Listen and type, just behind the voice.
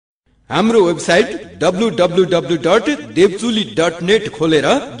हाम्रो website www.devchuli.net खोलेर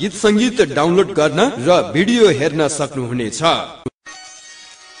गीत संगीत डाउनलोड गर्न र भिडियो हेर्न सक्नुहुनेछ।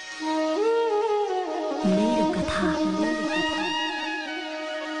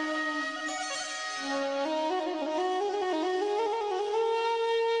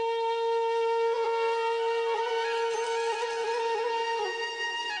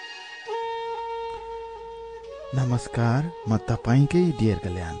 नमस्कार, म तपाईकै डियर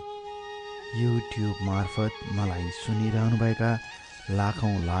कल्याण। युट्युब मार्फत मलाई सुनिरहनुभएका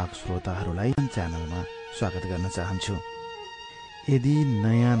लाखौं लाख श्रोताहरूलाई च्यानलमा स्वागत गर्न चाहन्छु। यदि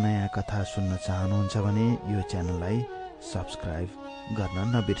नयाँ कथा सुन्न चाहनुहुन्छ भने यो च्यानललाई सब्स्क्राइब गर्न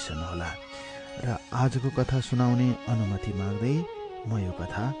नबिर्सनुहोला। र आजको कथा सुनाउने अनुमति माग्दै म यो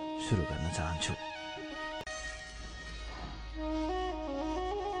कथा सुरु गर्न चाहन्छु।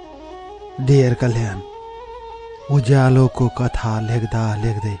 डियर कल्याण, उज्यालोको कथा लेख्दा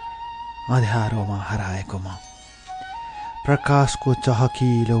लेख्दै अँध्यारोमा हराएको म, प्रकाशको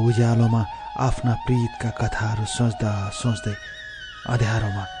चहकिलो उज्यालोमा आफ्ना प्रीतका कथाहरू सोच्दा सोच्दै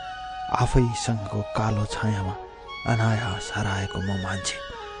अँध्यारोमा आफैसँगको कालो छायामा अनायास हराएको म मान्छे।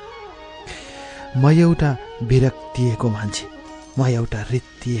 म एउटा विरक्तिएको मान्छे, म एउटा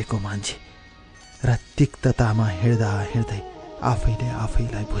रित्तिएको मान्छे र तिक्ततामा हिँड्दा हिँड्दै आफैले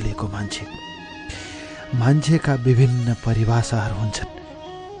आफैलाई भुलेको मान्छे। मान्छेका विभिन्न परिभाषाहरू हुन्छन्।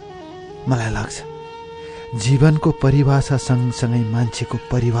 मलाई लाग्छ जीवनको परिभाषा सँगसँगै मान्छेको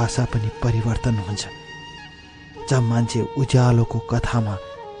परिभाषा पनि परिवर्तन हुन्छ। जब मान्छे उज्यालोको कथामा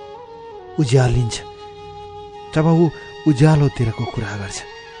उज्यालिन्छ, जब ऊ उज्यालोतिरको कुरा गर्छ,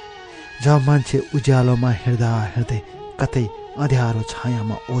 जब मान्छे उज्यालोमा हिँड्दा हिँड्दै कतै अँध्यारो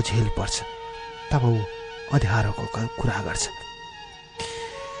छायामा ओझेल पर्छ, तब ऊ अँध्यारोको कुरा गर्छ।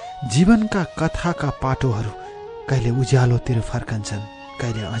 जीवनका कथाका पाटोहरू कहिले उज्यालोतिर फर्कन्छन्,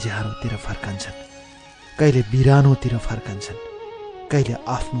 कहिले अँध्यारोतिर फर्कन्छन्, कहिले बिरानोतिर फर्कन्छन्, कहिले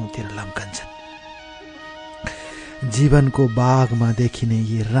आफ्नोतिर लम्कन्छन्। जीवनको बागमा देखिने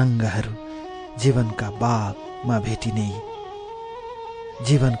यी रङ्गहरू, जीवनका बागमा भेटिने यी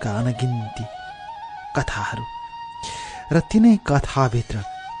जीवनका अनगिन्ती कथाहरू र तिनै कथाभित्र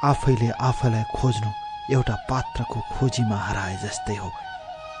आफैले आफैलाई खोज्नु एउटा पात्रको खोजीमा हराए जस्तै हो।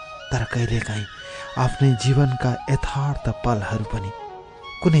 तर कहिलेकाहीँ आफ्नै जीवनका यथार्थ पलहरू पनि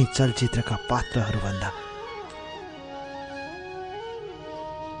कुनै चलचित्रका पात्रहरूभन्दा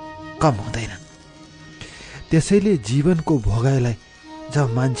कम हुँदैनन्। त्यसैले जीवनको भोगाइलाई जब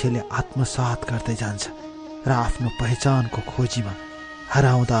मान्छेले आत्मसात गर्दै जान्छ र आफ्नो पहिचानको खोजीमा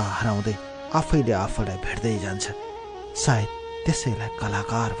हराउँदा हराउँदै आफैले आफूलाई भेट्दै जान्छ, सायद त्यसैलाई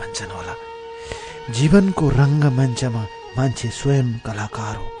कलाकार भन्छन् होला। जीवनको रङ्गमञ्चमा मान्छे स्वयं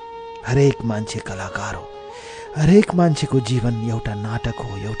कलाकार हो। हरेक मान्छे कलाकार हो। हरेक मान्छेको जीवन एउटा नाटक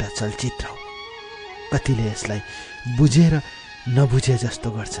हो, एउटा चलचित्र हो। कतिले यसलाई बुझेर नबुझे जस्तो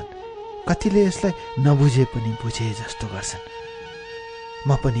गर्छन्, कतिले यसलाई नबुझे पनि बुझे जस्तो गर्छन्। म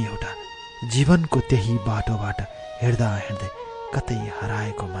पनि एउटा जीवनको त्यही बाटोबाट हिँड्दा हिँड्दै कतै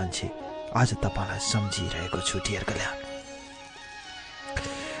हराएको मान्छे आज तपाईँलाई सम्झिरहेको छु। डियर कल्याण,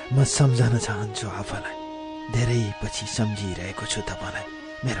 म सम्झन चाहन्छु आफूलाई। धेरै पछि सम्झिरहेको छु तपाईँलाई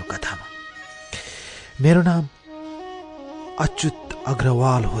मेरो कथामा। मेरो नाम अच्युत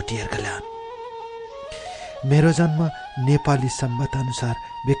अग्रवाल हो। डियर कल्याण, मेरो जन्म नेपाली सम्वत अनुसार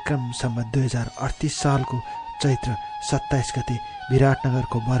विक्रम सम्वत 2038 सालको चैत्र 27 गते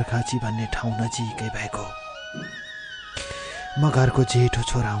विराटनगरको बर्खाची भन्ने ठाउँ नजिकै भएको हो। म घरको जेठो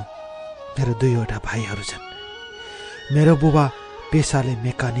छोरा हुँ। मेरो 2वटा भाइहरू छन्। मेरो बुबा पेसाले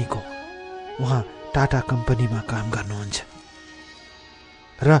मेकानिक हो। उहाँ टाटा कम्पनीमा काम गर्नुहुन्छ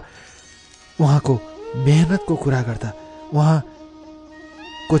र उहाँको मेहनतको कुरा गर्दा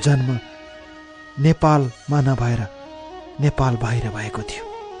उहाँको जन्म नेपालमा नभएर नेपाल बाहिर भएको थियो,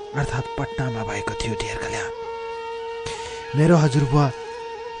 अर्थात् पटनामा भएको थियो। डियर कल्याण, मेरो हजुरबुवा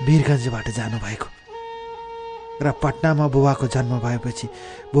वीरगञ्जबाट जानुभएको र पटनामा बुबाको जन्म भएपछि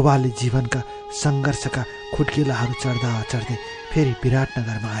बुबाले जीवनका सङ्घर्षका खुड्किलाहरू चढ्दा चढ्दै फेरि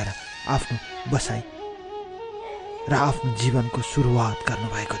विराटनगरमा आएर आफ्नो बसाई र आफ्नो जीवनको सुरुवात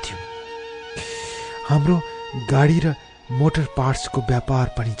गर्नुभएको थियो। हाम्रो गाडी र मोटर पार्ट्सको व्यापार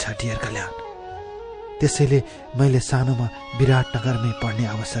पनि छ। डियर कल्याण, त्यसैले मैले सानोमा विराटनगरमै पढ्ने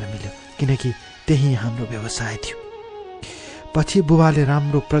अवसर मिल्यो, किनकि त्यही हाम्रो व्यवसाय थियो। पछि बुबाले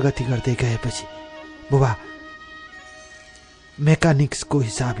राम्रो प्रगति गर्दै गएपछि बुबा मेकानिक्सको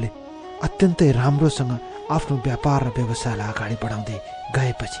हिसाबले अत्यन्तै राम्रोसँग आफ्नो व्यापार र व्यवसायलाई अगाडि बढाउँदै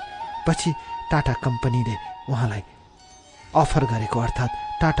गएपछि टाटा कम्पनीले उहाँलाई अफर गरेको, अर्थात्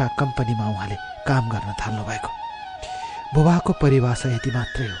टाटा कम्पनीमा उहाँले काम गर्न थाल्नुभएको। बुबाको परिभाषा यति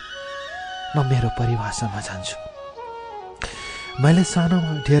मात्रै हो, म मेरो परिभाषामा जान्छु। मैले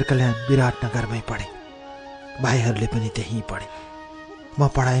सानोमा ढेर कल्याण विराटनगरमै पढेँ। भाइहरूले पनि त्यहीँ पढे। म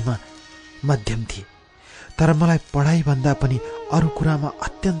पढाइमा मध्यम थिएँ, तर मलाई पढाइभन्दा पनि अरू कुरामा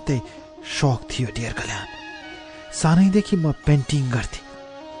अत्यन्तै शौक थियो। ढेर कल्याण सानैदेखि म पेन्टिङ गर्थेँ।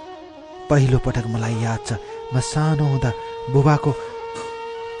 पहिलो पटक मलाई याद छ, म सानो हुँदा बुबाको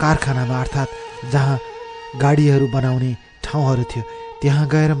कारखानामा अर्थात् जहाँ गाडीहरू बनाउने ठाउँहरू थियो त्यहाँ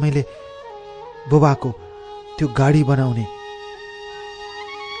गएर मैले बुबाको त्यो गाडी बनाउने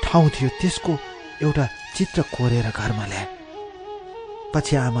ठाउँ थियो त्यसको एउटा चित्र कोरेर घरमा ल्याए।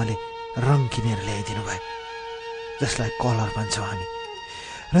 पछि आमाले रङ किनेर ल्याइदिनु भयो, जसलाई कलर भन्छौँ हामी,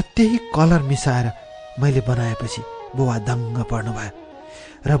 र त्यही कलर मिसाएर मैले बनाएपछि बुबा दङ्ग पर्नुभयो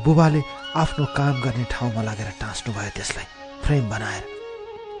र बुबाले आफ्नो काम गर्ने ठाउँमा लगेर टाँस्नुभयो त्यसलाई फ्रेम बनाएर,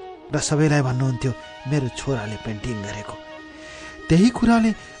 र सबैलाई भन्नुहुन्थ्यो मेरो छोराले पेन्टिङ गरेको। त्यही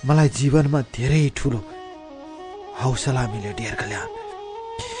कुराले मलाई जीवनमा धेरै ठुलो हौसला मिल्यो। ढेर कल्याण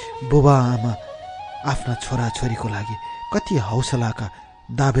बुबा आमा आफ्ना छोराछोरीको लागि कति हौसलाका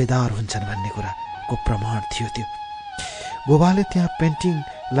दावेदार हुन्छन् भन्ने कुराको प्रमाण थियो त्यो। बुबाले त्यहाँ पेन्टिङ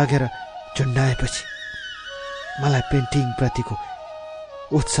लगेर झुन्डाएपछि मलाई पेन्टिङ प्रतिको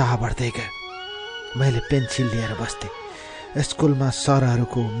उत्साह बढ्दै गयो। मैले पेन्सिल लिएर बस्थेँ। स्कुलमा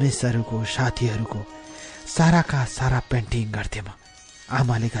सरहरूको, मिसहरूको, साथीहरूको साराका सारा पेन्टिङ गर्थेँ म।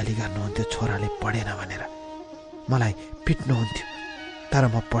 आमाले गाली गर्नुहुन्थ्यो छोराले पढेन भनेर, मलाई पिट्नुहुन्थ्यो, तर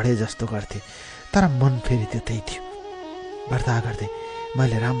म पढे जस्तो गर्थेँ, तर मन फेरि त्यतै थियो। गर्दा गर्दै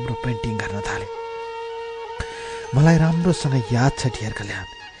मैले राम्रो पेन्टिङ गर्न थालेँ। मलाई राम्रोसँग याद छ ढेर कल्याण,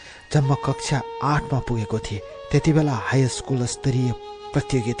 जब म कक्षा 8मा पुगेको थिएँ त्यति बेला हाई स्कुल स्तरीय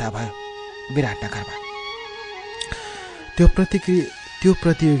प्रतियोगिता भयो विराटनगरमा। त्यो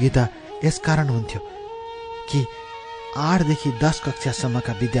प्रतियोगिता यसकारण हुन्थ्यो कि 8देखि 10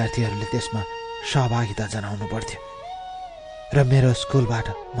 कक्षासम्मका विद्यार्थीहरूले त्यसमा सहभागिता जनाउनु पर्थ्यो र मेरो स्कुलबाट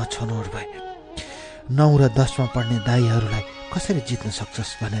म छनौट भएँ। 9 र 10मा पढ्ने दाइहरूलाई कसरी जित्न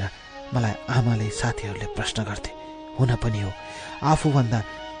सक्छस् भनेर मलाई आमाले, साथीहरूले प्रश्न गर्थे। हुन पनि हो, आफूभन्दा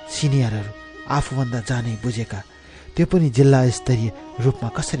सिनियरहरू, आफूभन्दा जाने बुझेका, त्यो पनि जिल्ला स्तरीय रूपमा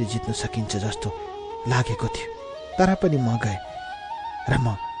कसरी जित्न सकिन्छ जस्तो लागेको थियो। तर पनि म गएँ र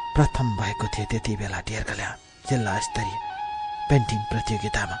म प्रथम भएको थिएँ त्यति बेला ढेर कल्याण जिल्ला स्तरीय पेन्टिङ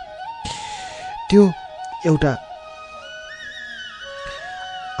प्रतियोगितामा। त्यो एउटा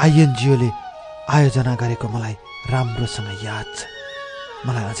आइएनजिओले आयोजना गरेको मलाई राम्रोसँग याद छ।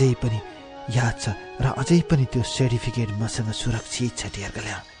 मलाई अझै पनि याद छ र अझै पनि त्यो सर्टिफिकेट मसँग सुरक्षित छ ढेर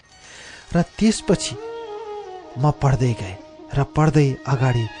कल्याण। र त्यसपछि म पढ्दै गएँ र पढ्दै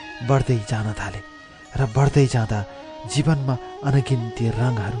अगाडि बढ्दै जान थालेँ र बढ्दै जाँदा जीवनमा अनगिन्ती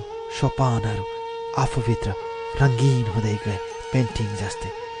रङहरू, सोपानहरू आफूभित्र रङ्गीन हुँदै गए पेन्टिङ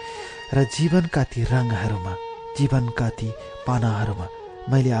जस्तै। र जीवनका ती रङहरूमा, जीवनका ती पानाहरूमा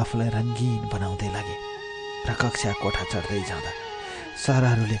मैले आफूलाई रङ्गीन बनाउँदै लागेँ। र कक्षा कोठा चढ्दै जाँदा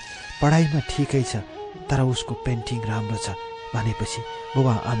सरहरूले पढाइमा ठिकै छ तर उसको पेन्टिङ राम्रो छ भनेपछि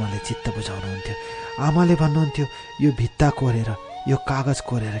बुबा आमाले चित्त बुझाउनुहुन्थ्यो। आमाले भन्नुहुन्थ्यो यो भित्ता कोरेर, यो कागज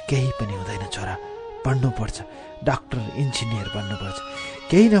कोरेर केही पनि हुँदैन छोरा, पढ्नुपर्छ, डाक्टर, इन्जिनियर बन्नुपर्छ,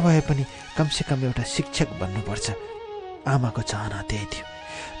 केही नभए पनि कमसेकम एउटा शिक्षक बन्नुपर्छ। आमाको चाहना त्यही थियो।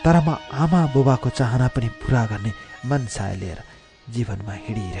 तर म आमा बुबाको चाहना पनि पुरा गर्ने मनसाय लिएर जीवनमा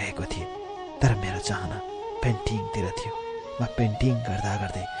हिँडिरहेको थिएँ। तर मेरो चाहना पेन्टिङतिर थियो। म पेन्टिङ गर्दा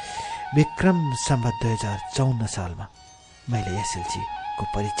गर्दै विक्रम सम्वत 2054 सालमा मैले एसएलसीको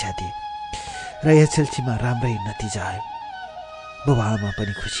परीक्षा दिएँ र एसएलसीमा राम्रै नतिजा आयो। बुबा आमा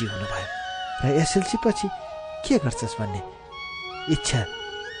पनि खुसी हुनुभयो र एसएलसी पछि के गर्छस् भन्ने इच्छा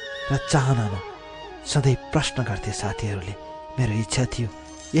र चाहनामा सधैँ प्रश्न गर्थे साथीहरूले। मेरो इच्छा थियो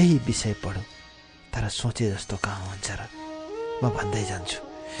यही विषय पढौँ, तर सोचे जस्तो कहाँ हुन्छ र। म भन्दै जान्छु,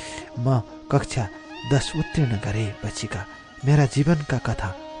 म कक्षा 10 उत्तीर्ण गरेपछिका मेरा जीवनका कथा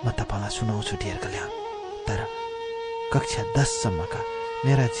म तपाईँलाई सुनाउँछु ढेर कल्याण। तर कक्षा 10सम्मका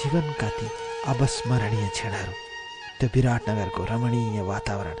मेरा जीवनका ती अविस्मरणीय क्षणहरू, त्यो विराटनगरको रमणीय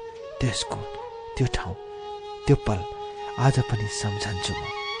वातावरण, त्यो स्कुल, त्यो ठाउँ, त्यो पल आज पनि सम्झन्छु म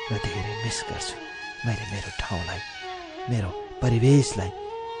र धेरै मिस गर्छु। मैले मेरो ठाउँलाई, मेरो परिवेशलाई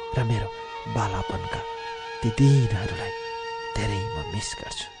र मेरो बालापनका ती दिनहरूलाई धेरै म मिस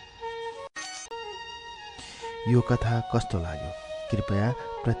गर्छु। यो कथा कस्तो लाग्यो कृपया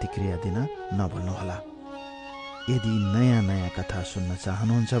प्रतिक्रिया दिन नभुल्नुहोला। यदि नयाँ नयाँ कथा सुन्न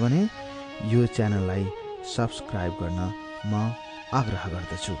चाहनुहुन्छ भने यो च्यानललाई सब्सक्राइब गर्न म आग्रह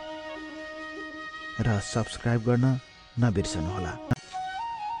गर्दछु र सब्सक्राइब गर्न नबिर्सनुहोला।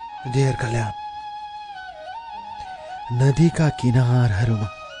 ढेर कल्याण नदीका किनारहरूमा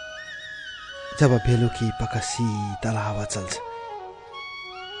जब बेलुकी पख शीतल हावा चल्छ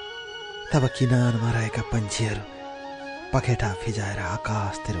तब किनारमा रहेका पन्छीहरू पखेटा फिजाएर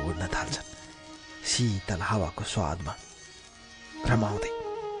आकाशतिर उड्न थाल्छन्, शीतल हावाको स्वादमा रमाउँदै।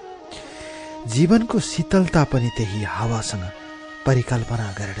 जीवनको शीतलता पनि त्यही हावासँग परिकल्पना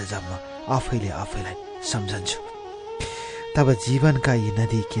गरेर जब म आफैले आफैलाई सम्झन्छु, तब जीवनका यी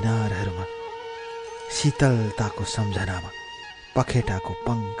नदी किनारहरूमा शीतलताको सम्झनामा पखेटाको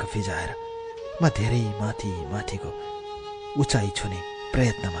पङ्ख फिजाएर म धेरै माथि माथिको उचाइ छुने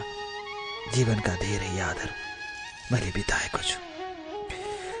प्रयत्नमा जीवनका धेरै यादहरू मैले बिताएको छु।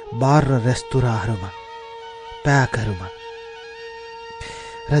 बार र रेस्तुराँहरूमा, प्याकहरूमा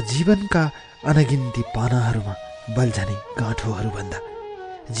र जीवनका अनगिन्ती पानाहरूमा बल्झने गाँठोहरूभन्दा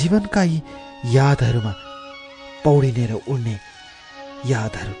जीवनका यी यादहरूमा पौडिने र उड्ने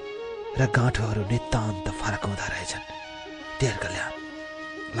यादहरू र गाँठोहरू नितान्त फरक हुँदो रहेछन्। डेर कल्याण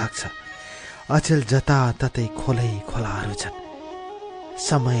लाग्छ अचेल जताततै खोलै खोलाहरू छन्।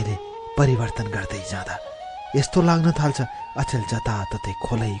 समयले परिवर्तन गर्दै जाँदा यस्तो लाग्न थाल्छ अचेल जताततै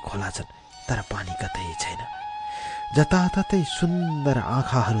खोलै खोला छन्, तर पानी कतै छैन। जताततै सुन्दर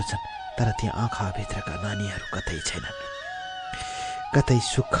आँखाहरू छन्, तर ती आँखाभित्रका नानीहरू कतै छैनन्। कतै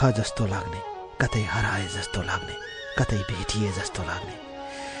सुख जस्तो लाग्ने, कतै हराए जस्तो लाग्ने, कतै भेटिए जस्तो लाग्ने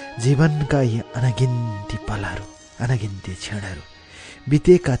जीवनका यी अनगिन्ती पलहरू, अनगिन्ती क्षणहरू,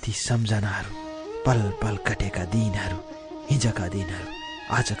 बितेका ती सम्झनाहरू, पल पल कटेका दिनहरू, हिजोका दिनहरू,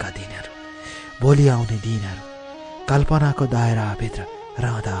 आजका दिनहरू, भोलि आउने दिनहरू, कल्पनाको दायराभित्र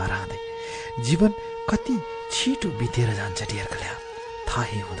रहँदा रहँदै जीवन कति छिटो बितेर जान्छ डियर कल्याण,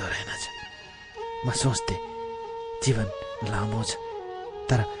 थाहै हुँदो रहेनछ। म सोच्थे जीवन लामो छ,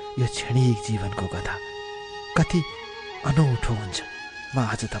 तर यो क्षणिक जीवनको कथा कति अनौठो हुन्छ। म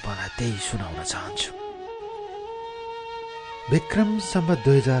आज तपाईँलाई त्यही सुनाउन चाहन्छु। विक्रम सम्वत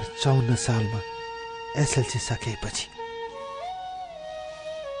 2054 सालमा एसएलसी सकेपछि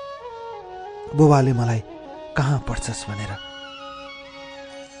बुबाले मलाई कहाँ पढ्छस् भनेर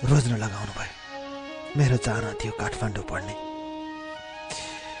रोज्न लगाउनु भयो। मेरो चाहना थियो काठमाडौँ पढ्ने।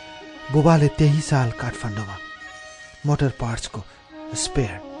 बुबाले त्यही साल काठमाडौँमा मोटर पार्ट्सको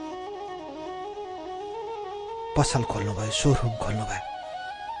स्पेयर पसल खोल्नुभयो, सोरुम खोल्नुभयो।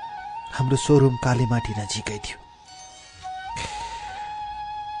 हाम्रो सोरुम कालीमाटी नजिकै थियो।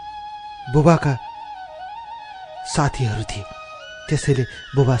 बुबाका साथीहरू थिए, त्यसैले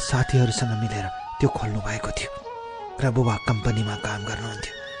बुबा साथीहरूसँग मिलेर त्यो खोल्नु भएको थियो र बुबा कम्पनीमा काम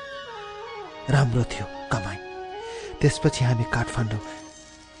गर्नुहुन्थ्यो। राम्रो थियो कमाई। त्यसपछि हामी काठमाडौँ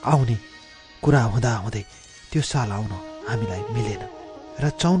आउने कुरा हुँदाहुँदै त्यो साल आउनु हामीलाई मिलेन र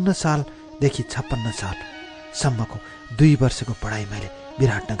 54 सालदेखि 56 सालसम्मको 2 वर्षको पढाइ मैले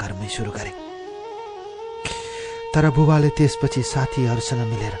विराटनगरमै सुरु गरेँ। तर बुबाले त्यसपछि साथीहरूसँग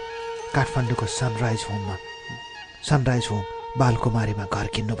मिलेर काठमाडौँको सनराइज होम बालकुमारीमा घर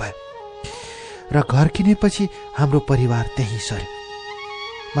किन्नुभयो र घर किनेपछि हाम्रो परिवार त्यहीँ सर्यो।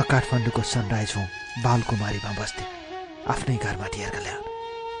 म काठमाडौँको सनराइज होम बालकुमारीमा बस्थेँ, आफ्नै घरमा डियर कल्याण।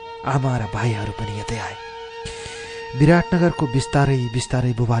 आमा र भाइहरू पनि यतै आए। विराटनगरको बिस्तारै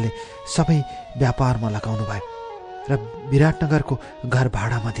बिस्तारै बुबाले सबै व्यापारमा लगाउनु भयो र विराटनगरको घर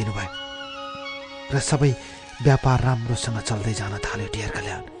भाडामा दिनुभयो र सबै व्यापार राम्रोसँग चल्दै जान थाल्यो डियर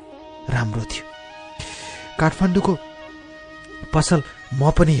कल्याण। राम्रो थियो। काठमाडौँको पसल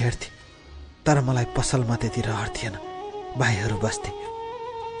म पनि हेर्थेँ, तर मलाई पसलमा त्यति रहर थिएन। भाइहरू बस्थे,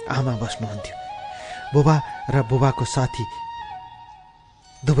 आमा बस्नुहुन्थ्यो। बुबा र बुबाको साथी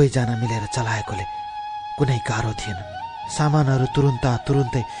दुवैजना मिलेर चलाएकोले कुनै गाह्रो थिएन। सामानहरू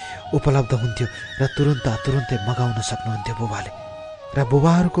तुरुन्तै उपलब्ध हुन्थ्यो र तुरुन्तै मगाउन सक्नुहुन्थ्यो बुबाले। र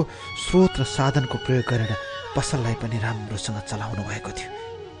बुबाहरूको स्रोत र साधनको प्रयोग गरेर पसललाई पनि राम्रोसँग चलाउनु भएको थियो।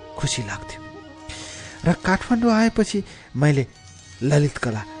 खुसी लाग्थ्यो। र काठमाडौँ आएपछि मैले ललित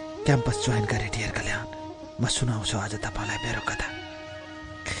कला क्याम्पस जोइन गरेँ डियर कल्याण। म सुनाउँछु आज तपाईँलाई मेरो कथा।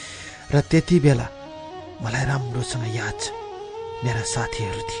 र त्यति बेला मलाई राम्रोसँग याद छ, मेरा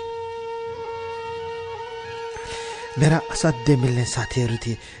साथीहरू थिए, मेरा असाध्यै मिल्ने साथीहरू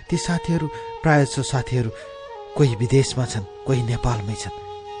थिए। ती साथीहरू प्रायः जसो साथीहरू कोही विदेशमा छन्, कोही नेपालमै छन्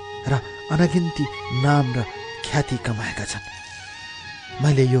र अनगिन्ती नाम र ख्याति कमाएका छन्।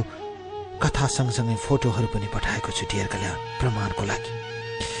 मैले यो कथा सँगसँगै फोटोहरू पनि पठाएको छु डियर कल्याण प्रमाणको लागि।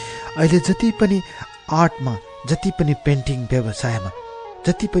 अहिले जति पनि आर्टमा, जति पनि पेन्टिङ व्यवसायमा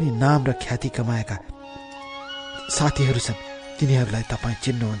जति पनि नाम र ख्याति कमाएका साथीहरू छन्, तिनीहरूलाई तपाईँ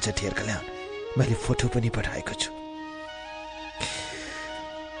चिन्नुहुन्छ डियर कल्याण। मैले फोटो पनि पठाएको छु।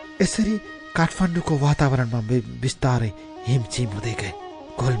 यसरी काठमाडौँको वातावरणमा बिस्तारै हिमचिम हुँदै गए,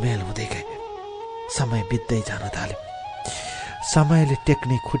 घोलमेल हुँदै गए। समय बित्दै जान थाल्यो। समयले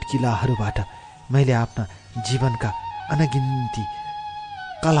टेक्ने खुड्किलाहरूबाट मैले आफ्ना जीवनका अनगिन्ती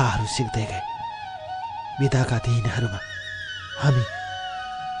कलाहरू सिक्दै गएँ। बिदाका दिनहरूमा हामी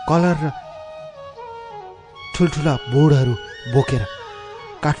कलर र ठुल्ठुला बोर्डहरू बोकेर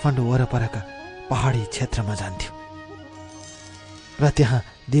काठमाडौँ वरपरका पहाडी क्षेत्रमा जान्थ्यौँ र त्यहाँ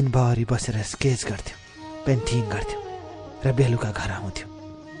दिनभरि बसेर स्केच गर्थ्यौँ, पेन्टिङ गर्थ्यौँ र बेलुका घर आउँथ्यौँ।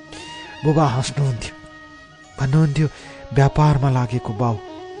 बुबा हाँस्नुहुन्थ्यो, भन्नुहुन्थ्यो, व्यापारमा लागेको बाउ,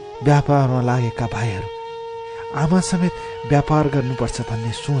 व्यापारमा लागेका भाइहरू, आमा समेत व्यापार गर्नुपर्छ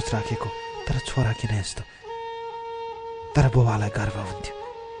भन्ने सोच राखेको, तर छोरा किन यस्तो? तर बुबालाई गर्व हुन्थ्यो।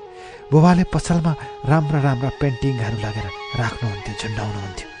 बुबाले पसलमा राम्रा राम्रा पेन्टिङहरू लगेर राख्नुहुन्थ्यो,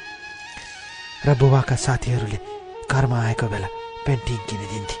 झुन्डाउनुहुन्थ्यो र बुबाका साथीहरूले घरमा आएको बेला पेन्टिङ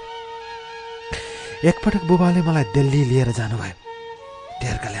किनिदिन्थे। एकपटक बुबाले मलाई दिल्ली लिएर जानुभयो।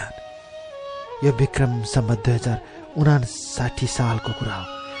 डेर कल्याण, यो विक्रम सम्बत 2059 सालको कुरा हो।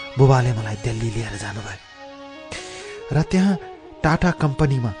 बुबाले मलाई दिल्ली लिएर जानुभयो र त्यहाँ टाटा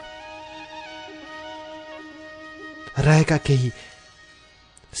कम्पनीमा रहेका केही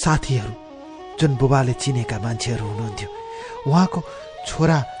साथीहरू, जुन बुबाले चिनेका मान्छेहरू हुनुहुन्थ्यो, उहाँको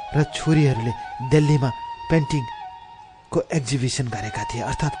छोरा र छोरीहरूले दिल्लीमा पेन्टिङको एक्जिबिसन गरेका थिए,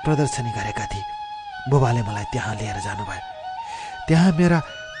 अर्थात् प्रदर्शनी गरेका थिए। बुबाले मलाई त्यहाँ लिएर जानुभयो। त्यहाँ मेरा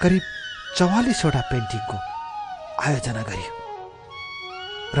करिब 44वटा पेन्टिङको आयोजना गरियो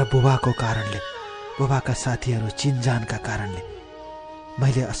र बुबाको कारणले, बुबाका साथीहरू चिनजानका कारणले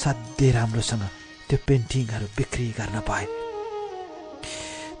मैले असाध्यै राम्रोसँग त्यो पेन्टिङहरू बिक्री गर्न पाएँ।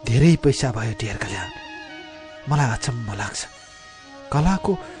 धेरै पैसा भयो डेर कल्याण। मलाई अचम्म लाग्छ,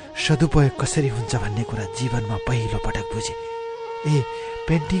 कलाको सदुपयोग कसरी हुन्छ भन्ने कुरा जीवनमा पहिलो पटक बुझेँ।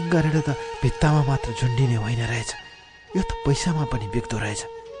 पेन्टिङ गरेर त भित्तामा मात्र झुन्डिने होइन रहेछ, यो त पैसामा पनि बिक्दो रहेछ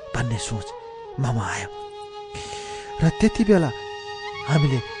भन्ने सोच ममा आयो र त्यति बेला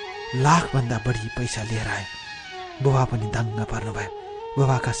हामीले लाखभन्दा बढी पैसा लिएर आयौँ। बुबा पनि दङ्ग पर्नुभयो।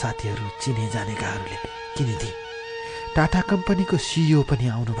 बुबाका साथीहरू, चिने जानेकाहरूले किनिदिए। टाटा कम्पनीको सिइओ पनि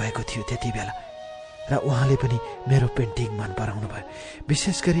आउनुभएको थियो त्यति बेला र उहाँले पनि मेरो पेन्टिङ मन पराउनु भयो।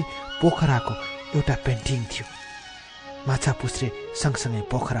 विशेष गरी पोखराको एउटा पेन्टिङ थियो, माछा पुछ्रे सँगसँगै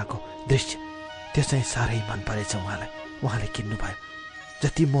पोखराको दृश्य, त्यो चाहिँ साह्रै मन परेछ उहाँलाई। उहाँले किन्नुभयो,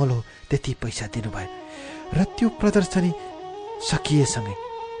 जति मोल हो त्यति पैसा दिनुभयो र त्यो प्रदर्शनी सकिएसँगै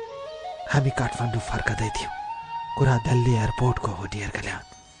हामी काठमाडौँ फर्कदै थियौँ। कुरा दिल्ली एयरपोर्टको हो डियर कल्याण।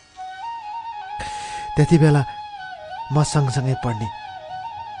 त्यति बेला म सँगसँगै पढ्ने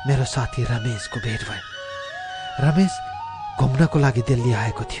मेरो साथी रमेशको भेट भयो। रमेश घुम्नको लागि दिल्ली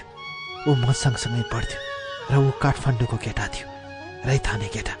आएको थियो। ऊ म सँगसँगै पढ्थ्यो र ऊ काठमाडौँको केटा थियो, रैथाने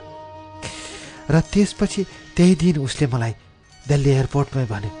केटा। र त्यसपछि त्यही दिन उसले मलाई दिल्ली एयरपोर्टमै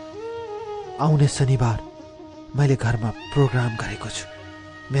भन्यो, आउने शनिबार मैले घरमा प्रोग्राम गरेको छु,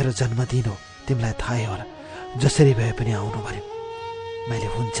 मेरो जन्मदिन हो, तिमीलाई थाहै होला, जसरी भए पनि आउनु भन्यो। मैले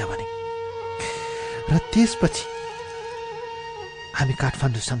हुन्छ भने र त्यसपछि हामी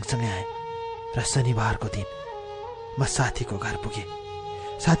काठमाडौँ सँगसँगै आयौँ र शनिबारको दिन म साथीको घर पुगेँ।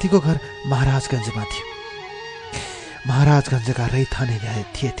 साथीको घर महाराजगञ्जमा थियो। महाराजगञ्जका रैथाने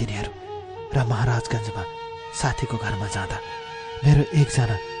थिए तिनीहरू र महाराजगञ्जमा साथीको घरमा जाँदा मेरो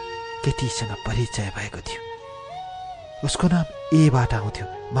एकजना केटीसँग परिचय भएको थियो। उसको नाम एबाट आउँथ्यो,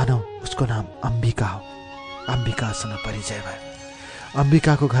 मानौ उसको नाम अम्बिका हो। अम्बिकासँग परिचय भयो।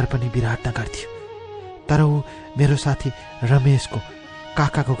 अम्बिकाको घर पनि विराटनगर थियो, तर ऊ मेरो साथी रमेशको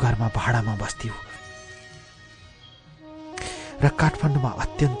काकाको घरमा भाडामा बस्ती हो र काठमाडौँमा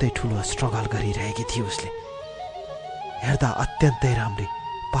अत्यन्तै ठुलो स्ट्रगल गरिरहेकी थिए। उसले हेर्दा अत्यन्तै राम्री,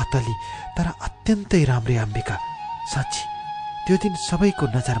 पातली तर अत्यन्तै राम्री अम्बिका। साँच्ची त्यो दिन सबैको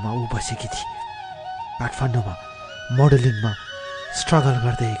नजरमा ऊ बसेकी थिए। काठमाडौँमा मोडलिङमा स्ट्रगल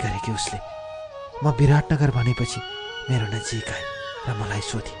गर्दै गरेकी उसले। म विराटनगर भनेपछि मेरो नजिक आए र मलाई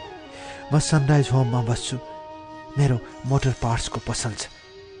सोधे, म सनराइज होममा बस्छु, मेरो मोटर पार्ट्सको पसल छ,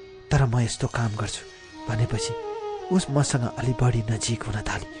 तर म यस्तो काम गर्छु भनेपछि उस मसँग अलि बढी नजिक हुन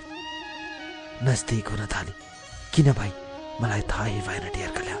थाली, नजदिक हुन थाली। किन भाइ मलाई थाहै भएन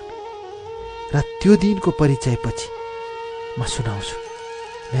डियर कल्याण। र त्यो दिनको परिचयपछि म सुनाउँछु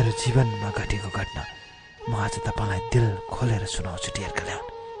मेरो जीवनमा घटेको घटना। म आज तपाईँलाई दिल खोलेर सुनाउँछु डियर कल्याण,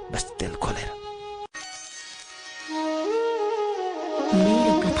 बस दिल खोलेर।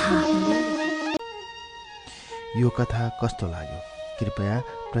 मेरो कथा। यो कथा कस्तो लाग्यो कृपया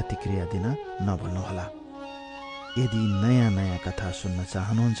प्रतिक्रिया दिन नभुल्नुहोला। यदि नयाँ नयाँ कथा सुन्न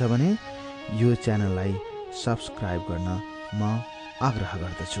चाहनुहुन्छ भने यो च्यानललाई सब्सक्राइब गर्न म आग्रह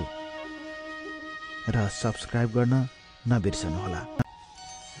गर्दछु र सब्सक्राइब गर्न नबिर्सनुहोला।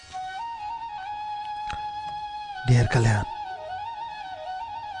 डियर कल्याण,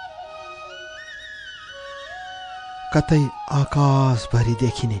 कतै आकाशभरि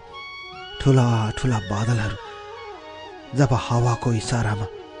देखिने ठुला ठुला बादलहरू जब हावाको इसारामा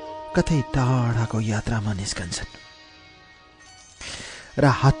कतै टाढाको यात्रामा निस्कन्छन् र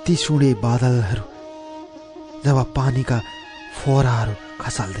हात्ती सुँडे बादलहरू जब पानीका फोहराहरू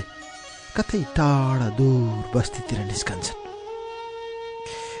खसाल्दै कतै टाढा दूर बस्तीतिर निस्कन्छन्,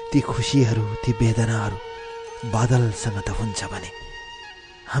 ती खुसीहरू ती वेदनाहरू बादलसँग त हुन्छ भने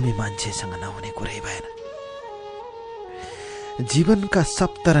हामी मान्छेसँग नहुने कुरै भएन। जीवनका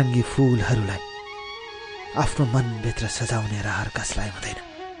सप्तरङ्गी फूलहरूलाई आफ्नो मनभित्र सजाउने रहर कसलाई हुँदैन?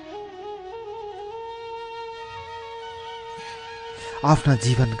 आफ्ना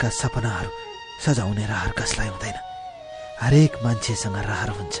जीवनका सपनाहरू सजाउने रहर कसलाई हुँदैन? हरेक मान्छेसँग रहर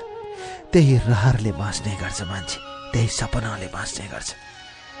हुन्छ, त्यही रहरले बाँच्ने गर्छ मान्छे, त्यही सपनाले बाँच्ने गर्छ।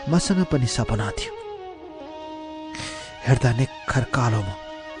 मसँग पनि सपना थियो, हेर्दा निखर कालोमा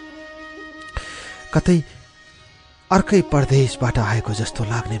कतै अर्कै परदेशबाट आएको जस्तो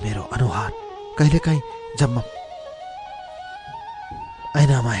लाग्ने मेरो अनुहार कहिलेकाहीँ जब म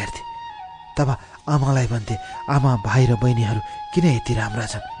ऐनामा हेर्थे तब आमालाई भन्थे, आमा भाइ र बहिनीहरू किन यति राम्रा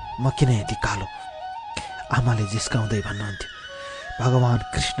छन्, म किन यति कालो? आमाले जिस्काउँदै भन्नुहुन्थ्यो, भगवान्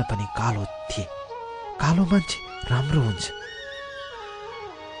कृष्ण पनि कालो थिए, कालो मान्छे राम्रो हुन्छ,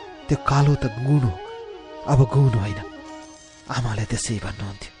 त्यो कालो त गुण हो, अब गुण होइन। आमाले त्यसै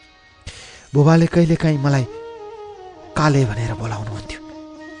भन्नुहुन्थ्यो। बुबाले कहिलेकाहीँ मलाई काले भनेर बोलाउनुहुन्थ्यो,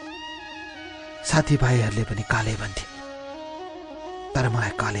 साथीभाइहरूले पनि काले भन्थे, तर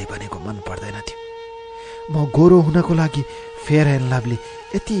मलाई काले भनेको मन पर्दैन थियो। म गोरो हुनको लागि फेयर एन्ड लभली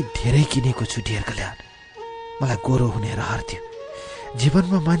यति धेरै किनेको छु डियर कल्याण, मलाई गोरो हुने रहर थियो।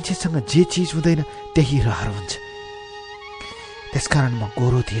 जीवनमा मान्छेसँग जे चिज हुँदैन त्यही रहर हुन्छ, त्यसकारण म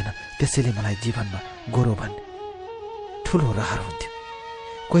गोरो थिएन, त्यसैले मलाई जीवनमा गोरो भन्ने ठुलो रहर हुन्थ्यो।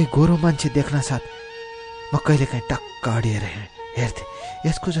 कोही गोरो मान्छे देख्न साथ म कहिलेकाहीँ टक्क अडिएर हेर्थेँ,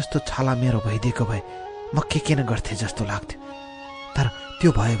 यसको जस्तो छाला मेरो भइदिएको भए म के न गर्थेँ जस्तो लाग्थ्यो। तर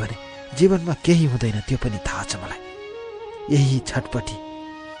त्यो भयो भने जीवनमा केही हुँदैन, त्यो पनि थाहा छ मलाई। यही छटपटी,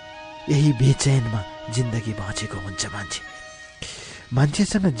 यही बेचैनमा जिन्दगी बाँचेको हुन्छ मान्छे।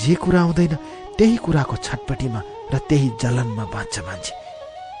 मान्छेसँग जे कुरा हुँदैन त्यही कुराको छटपटीमा र त्यही जलनमा बाँच्छ मान्छे।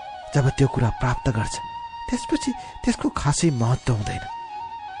 जब त्यो कुरा प्राप्त गर्छ त्यसपछि त्यसको खासै महत्त्व हुँदैन।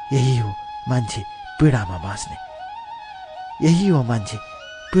 यही हो मान्छे पीडामा बाँच्ने, यही हो मान्छे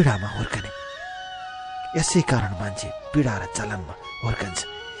पीडामा हुर्कने। यसै कारण मान्छे पीडा र जलनमा हुर्कन्छ।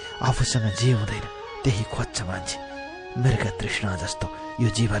 आफूसँग जे हुँदैन त्यही खोज्छ मान्छे। मृग तृष्णा जस्तो यो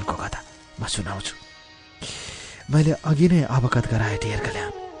जीवनको कथा म सुनाउँछु। मैले अघि नै अवगत गराए डियर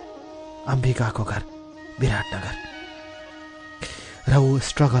कल्याण, अम्बिकाको घर विराटनगर र ऊ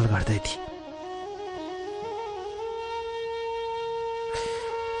स्ट्रगल गर्दै थिए।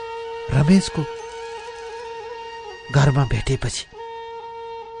 रमेशको घरमा भेटेपछि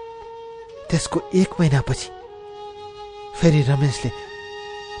त्यसको 1 महिनापछि फेरि रमेशले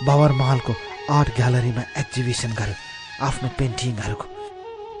बाबर महलको आर्ट ग्यालरीमा एक्जिबिसन गर्यो आफ्नो पेन्टिङहरूको।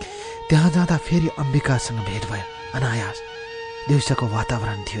 त्यहाँ जाँदा फेरि अम्बिकासँग भेट भयो अनायास। दिउँसोको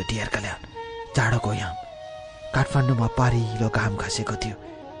वातावरण थियो डियर कल्याण, जाडोको याम, काठमाडौँमा पारिलो घाम खसेको थियो।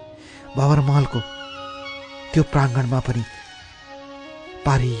 बाबर महलको त्यो प्राङ्गणमा पनि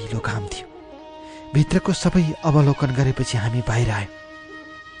पारिलो घाम थियो। भित्रको सबै अवलोकन गरेपछि हामी बाहिर आयौँ।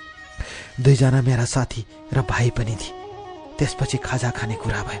 2 जना मेरा साथी र भाइ पनि थिए। त्यसपछि खाजा खाने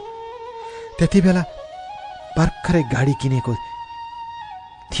कुरा भयो। त्यति बेला भर्खरै गाडी किनेको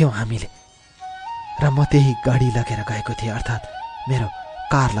थियौँ हामीले, र म त्यही गाडी लगेर गएको थिएँ, अर्थात् मेरो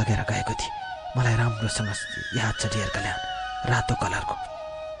कार लगेर गएको थिएँ। मलाई राम्रोसँग याद छ डियर कल्याण, रातो कलरको।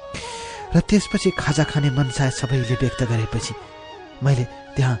 र त्यसपछि खाजा खाने मनसाय सबैले व्यक्त गरेपछि मैले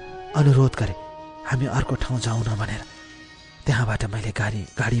त्यहाँ अनुरोध गरेँ हामी अर्को ठाउँ जाउँ न भनेर। त्यहाँबाट मैले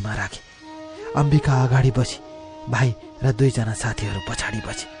गाडीमा राखेँ। अम्बिका अगाडि बसी, भाइ र 2 जना साथीहरू पछाडि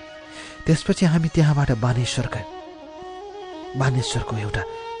बसे। त्यसपछि हामी त्यहाँबाट बानेश्वर गयौँ। बानेश्वरको एउटा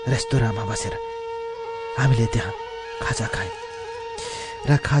रेस्तोराँमा बसेर हामीले त्यहाँ खाजा खायौँ।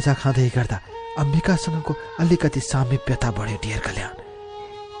 र खाजा खाँदै गर्दा अम्बिकासँगको अलिकति सामिप्यता बढ्यो डियर कल्याण।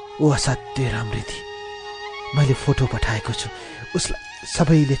 ऊ असाध्यै राम्री थिए। मैले फोटो पठाएको छु, उसलाई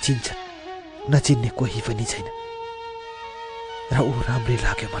सबैले चिन्छन्, नचिन्ने कोही पनि छैन। र ऊ राम्रै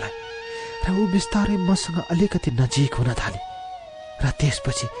लाग्यो मलाई। र ऊ बिस्तारै मसँग अलिकति नजिक हुन थाले। र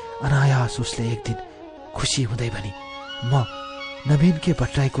त्यसपछि अनायास उसले एक दिन खुसी हुँदै भने, म नवीन के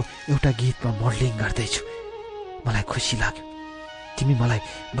भट्टराईको एउटा गीतमा मोडलिङ गर्दैछु, मलाई खुसी लाग्यो, तिमी मलाई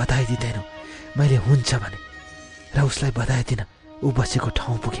बधाई दिँदैनौ? मैले हुन्छ भने। र उसलाई बधाई दिन ऊ बसेको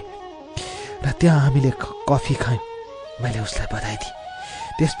ठाउँ पुगेँ र त्यहाँ हामीले कफी खायौँ। मैले उसलाई बधाई दिएँ।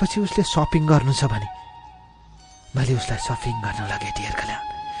 त्यसपछि उसले सपिङ गर्नु छ भने मैले उसलाई सपिङ गर्न लगेँ डियर कल्याण।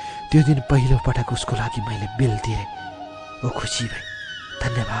 त्यो दिन पहिलो पटक उसको लागि मैले बिल तिरेँ। ऊ खुसी भई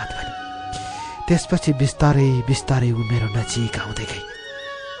धन्यवाद भने। त्यसपछि बिस्तारै बिस्तारै ऊ मेरो नजिक आउँदै गई।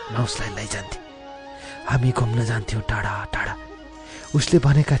 म उसलाई लैजान्थेँ। हामी घुम्न जान्थ्यौँ टाढा टाढा। उसले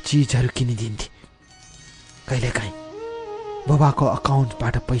भनेका चिजहरू किनिदिन्थे। कहिलेकाहीँ बुबाको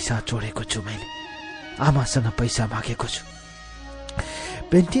अकाउन्टबाट पैसा चोरेको छु मैले। आमासँग पैसा मागेको छु।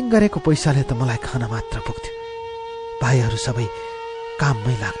 पेन्टिङ गरेको पैसाले त मलाई खान मात्र पुग्थ्यो। भाइहरू सबै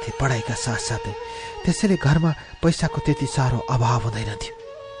काममै लाग्थे पढाइका साथसाथै। त्यसैले घरमा पैसाको त्यति साह्रो अभाव हुँदैन थियो।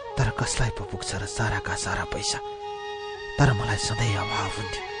 तर कसलाई पो पुग्छ र साराका सारा पैसा। तर मलाई सधैँ अभाव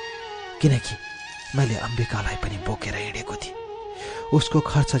हुन्थ्यो, किनकि मैले अम्बिकालाई पनि बोकेर हिँडेको थिएँ। उसको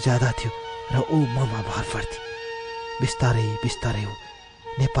खर्च ज्यादा थियो र ऊ ममा भर पर्थे। बिस्तारै बिस्तारै ऊ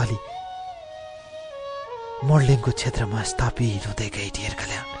नेपाली मोडलिङको क्षेत्रमा स्थापित हुँदै गई डियर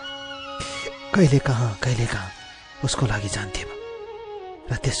कल्याण। कहिले कहाँ उसको लागि जान्थे म।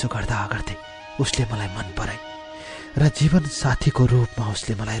 र त्यसो गर्दा गर्दै उसले मलाई मन पराई र जीवन साथीको रूपमा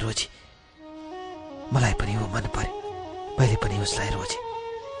उसले मलाई रोजी। मलाई पनि ऊ मन पर्यो। मैले पनि उसलाई रोजेँ।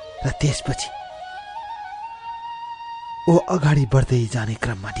 र त्यसपछि ऊ अगाडि बढ्दै जाने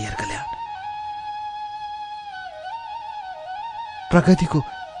क्रममा डियर कल्याण प्रगतिको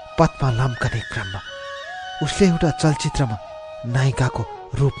पथमा लम्कने क्रममा उसले एउटा चलचित्रमा नायिकाको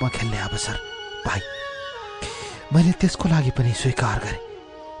रूपमा खेल्ने अवसर पाए। मैले त्यसको लागि पनि स्वीकार गरेँ।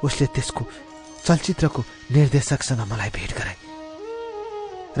 उसले त्यसको चलचित्रको निर्देशकसँग मलाई भेट गराए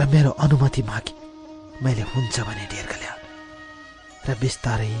र मेरो अनुमति मागे। मैले हुन्छ भने डियर कल्याण। र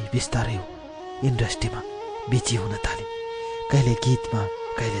बिस्तारै बिस्तारै इन्डस्ट्रीमा बिजी हुन थाले। कहिले गीतमा,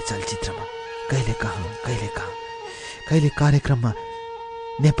 कहिले चलचित्रमा, कहिले कार्यक्रममा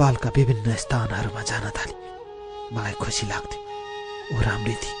नेपालका विभिन्न स्थानहरूमा जान थाले। मलाई खुसी लाग्थ्यो। ऊ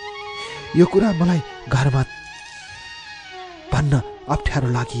राम्री थिए। यो कुरा मलाई घरमा भन्न अप्ठ्यारो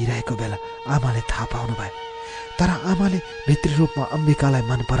लागिरहेको बेला आमाले थाहा पाउनु भयो। तर आमाले भित्री रूपमा अम्बिकालाई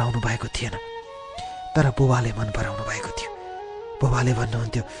मन पराउनु भएको थिएन। तर बुबाले मन पराउनु भएको थियो। बुबाले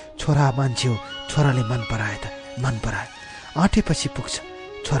भन्नुहुन्थ्यो, छोरा मान्छे हो, छोराले मन पराए त मन पराए, आँटेपछि पुग्छ,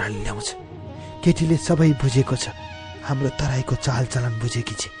 छोराले ल्याउँछ। केटीले सबै बुझेको छ। हाम्रो तराईको चालचलन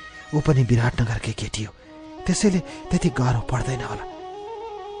बुझेकी छे। ऊ पनि विराटनगरकै केटी हो, त्यसैले त्यति गाह्रो पर्दैन होला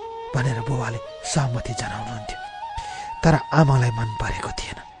भनेर बुबाले सहमति जनाउनुहुन्थ्यो। तर आमालाई मन परेको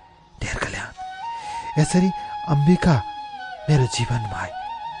थिएन डियर कल्याण। यसरी अम्बिका मेरो जीवनमा आए।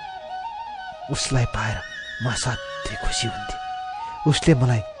 उसलाई पाएर म असाध्यै खुसी हुन्थे। उसले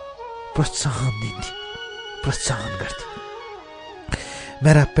मलाई प्रोत्साहन दिन्थे, प्रोत्साहन गर्थे।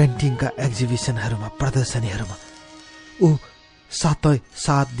 मेरा पेन्टिङका एक्जिबिसनहरूमा, प्रदर्शनीहरूमा ऊ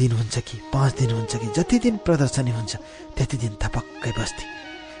 7 दिन हुन्छ कि 5 दिन हुन्छ कि जति दिन प्रदर्शनी हुन्छ त्यति दिन थपक्कै बस्थे।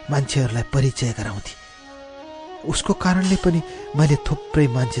 मान्छेहरूलाई परिचय गराउँथे। उसको कारणले पनि मैले थुप्रै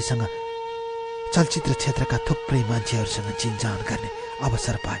मान्छेसँग, चलचित्र क्षेत्रका थुप्रै मान्छेहरूसँग चिनजान गर्ने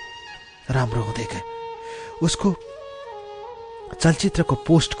अवसर पाएँ। राम्रो हुँदै गयो। उसको चलचित्रको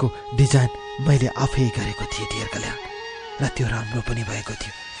पोस्टको डिजाइन मैले आफै गरेको थिएँ डियर कल्याण। र त्यो राम्रो पनि भएको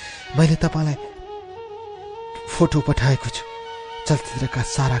थियो। मैले तपाईँलाई फोटो पठाएको छु चलचित्रका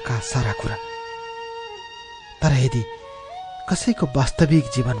सारा कुरा। तर यदि कसैको वास्तविक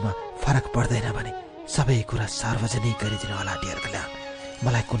जीवनमा फरक पर्दैन भने सबै कुरा सार्वजनिक गरिदिनु होला डियर कल्याण।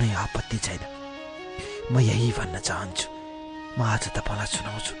 मलाई कुनै आपत्ति छैन। म यही भन्न चाहन्छु। म आज तपाईँलाई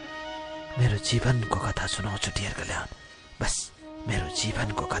सुनाउँछु, मेरो जीवनको कथा सुनाउँछु डियर कल्याण। बस मेरो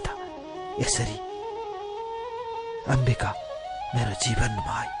जीवनको कथा। यसरी अम्बिका मेरो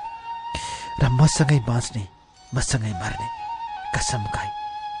जीवनमा आए र मसँगै बाँच्ने, मसँगै मर्ने कसम खाई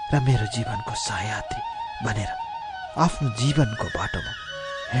र मेरो जीवनको सहयात्री बनेर आफ्नो जीवनको बाटोमा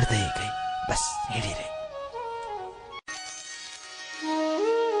हिँड्दै गई। बस हिँडिरहे।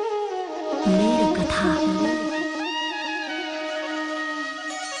 मेरो कथा।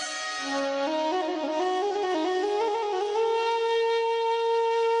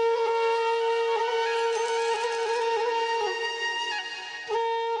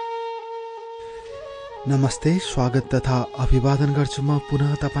 नमस्ते, स्वागत तथा अभिवादन गर्छु म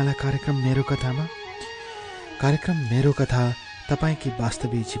पुनः तपाईँलाई कार्यक्रम मेरो कथामा। कार्यक्रम मेरो कथा तपाईँकी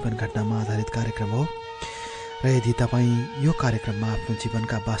वास्तविक जीवन घटनामा आधारित कार्यक्रम हो र यदि तपाईँ यो कार्यक्रममा आफ्नो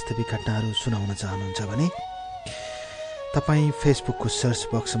जीवनका वास्तविक घटनाहरू सुनाउन चाहनुहुन्छ भने तपाईँ फेसबुकको सर्च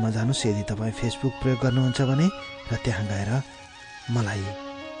बक्समा जानुहोस्। यदि तपाईँ फेसबुक प्रयोग गर्नुहुन्छ भने र त्यहाँ गएर मलाई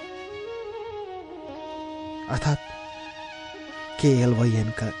अर्थात् KLYN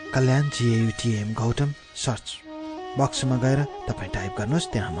कल्याण GAUTM गौतम सर्च बक्समा गएर तपाईँ टाइप गर्नुहोस्।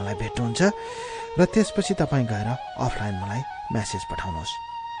 त्यहाँ मलाई भेट्नुहुन्छ र त्यसपछि तपाईँ गएर अफलाइन मलाई मेसेज पठाउनुहोस्।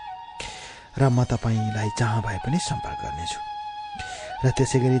 र म तपाईँलाई जहाँ भए पनि सम्पर्क गर्नेछु। र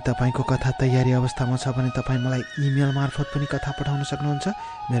त्यसै गरी तपाईँको कथा तयारी अवस्थामा छ भने तपाईँ मलाई इमेल मार्फत पनि कथा पठाउन सक्नुहुन्छ।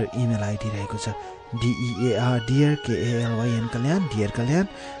 मेरो इमेल आइडी रहेको छ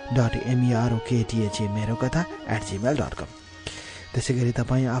dearkalyan.merokatha@gmail.com। त्यसै गरी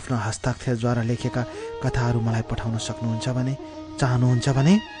तपाईँ आफ्नो हस्ताक्षरद्वारा लेखेका कथाहरू मलाई पठाउन चाहनुहुन्छ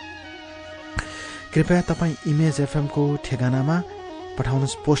भने कृपया तपाईँ इमेज एफएमको ठेगानामा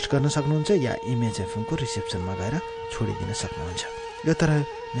पोस्ट गर्न सक्नुहुन्छ या इमेज एफएमको रिसेप्सनमा गएर छोडिदिन सक्नुहुन्छ। यो तर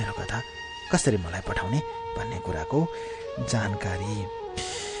मेरो कथा कसरी मलाई पठाउने भन्ने कुराको जानकारी।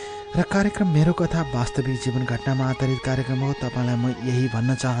 र कार्यक्रम मेरो कथा वास्तविक जीवन घटनामा आधारित कार्यक्रम हो। तपाईँलाई म यही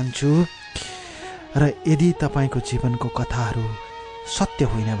भन्न चाहन्छु। र यदि तपाईँको जीवनको कथाहरू सत्य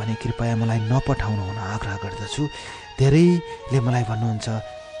होइन भने कृपया मलाई नपठाउनु हुन आग्रह गर्दछु। धेरैले मलाई भन्नुहुन्छ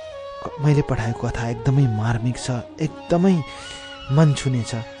मैले पठाएको कथा एकदमै मार्मिक छ, एकदमै मन छुने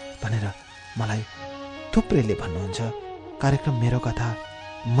छ भनेर मलाई थुप्रैले भन्नुहुन्छ। कार्यक्रम मेरो कथा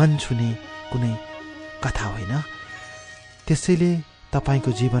मन छुने कुनै कथा होइन। त्यसैले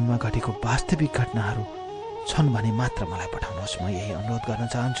तपाईँको जीवनमा घटेको वास्तविक घटनाहरू छन् भने मात्र मलाई पठाउनुहोस्। म यही अनुरोध गर्न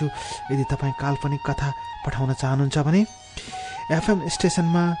चाहन्छु। यदि तपाईँ काल्पनिक कथा पठाउन चाहनुहुन्छ भने एफएम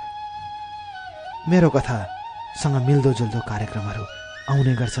स्टेसनमा मेरो कथासँग मिल्दोजुल्दो कार्यक्रमहरू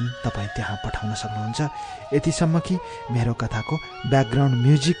आउने गर्छन्, तपाईँ त्यहाँ पठाउन सक्नुहुन्छ। यतिसम्म कि मेरो कथाको ब्याकग्राउन्ड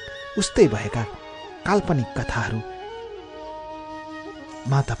म्युजिक उस्तै भएका काल्पनिक कथाहरूमा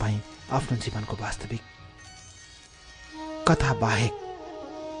तपाईँ आफ्नो जीवनको वास्तविक कथा बाहेक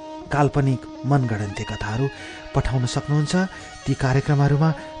काल्पनिक मनगढन्ते कथाहरू पठाउन सक्नुहुन्छ ती कार्यक्रमहरूमा।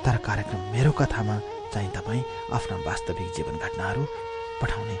 तर कार्यक्रम मेरो कथामा चाहिँ तपाईँ आफ्ना वास्तविक जीवन घटनाहरू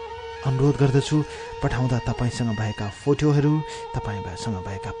पठाउने अनुरोध गर्दछु। पठाउँदा तपाईँसँग भएका फोटोहरू, तपाईँसँग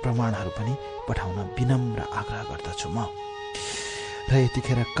भएका प्रमाणहरू पनि पठाउन विनम्र आग्रह गर्दछु म। र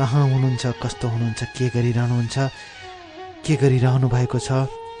यतिखेर कहाँ हुनुहुन्छ, कस्तो हुनुहुन्छ, के गरिरहनु भएको छ,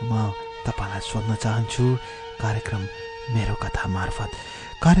 म तपाईँलाई सोध्न चाहन्छु कार्यक्रम मेरो कथा मार्फत।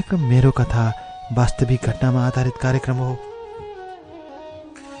 कार्यक्रम मेरो कथा वास्तविक घटनामा आधारित कार्यक्रम हो।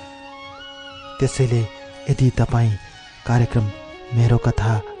 त्यसैले यदि तपाईँ कार्यक्रम मेरो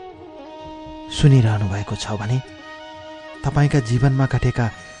कथा सुनिरहनु भएको छ भने तपाईँका जीवनमा घटेका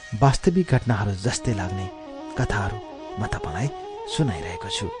वास्तविक घटनाहरू जस्तै लाग्ने कथाहरू म तपाईँलाई सुनाइरहेको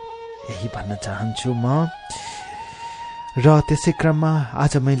छु, यही भन्न चाहन्छु म। र त्यसै क्रममा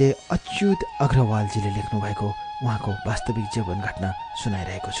आज मैले अच्युत अग्रवालजीले लेख्नुभएको उहाँको वास्तविक जीवन घटना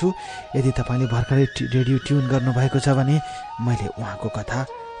सुनाइरहेको छु। यदि तपाईँले भर्खरै रेडियो ट्युन गर्नुभएको छ भने मैले उहाँको कथा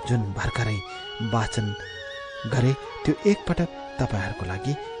जुन भर्खरै वाचन गरे त्यो एकपटक तपाईँहरूको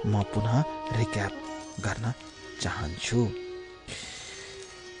लागि म पुनः रिक्याप गर्न चाहन्छु।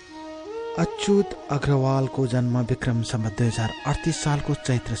 अच्युत अग्रवालको जन्म विक्रम सम्वत 2038 सालको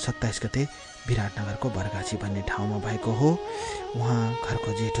चैत्र 27 गते विराटनगरको बरगाछी भन्ने ठाउँमा भएको हो। उहाँ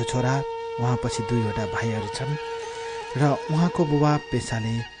घरको जेठो छोरा। उहाँपछि 2वटा भाइहरू छन् र उहाँको बुबा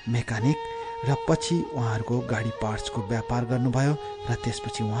पेसाले मेकानिक र पछि उहाँहरूको गाडी पार्ट्सको व्यापार गर्नुभयो र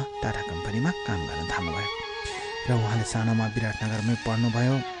त्यसपछि उहाँ टाटा कम्पनीमा काम गर्न थाल्नुभयो र उहाँले सानोमा विराटनगरमै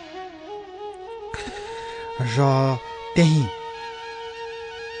पढ्नुभयो र त्यहीँ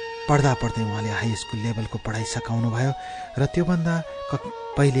पढ्दा पढ्दै उहाँले हाई स्कुल लेभलको पढाइ सकाउनुभयो र त्योभन्दा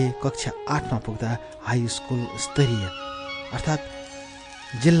पहिले कक्षा 8मा पुग्दा हाई स्कुल स्तरीय अर्थात्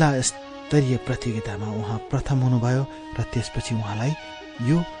जिल्ला स्तरीय प्रतियोगितामा उहाँ प्रथम हुनुभयो र त्यसपछि उहाँलाई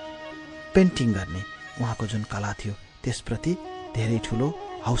यो पेन्टिङ गर्ने उहाँको जुन कला थियो त्यसप्रति धेरै ठुलो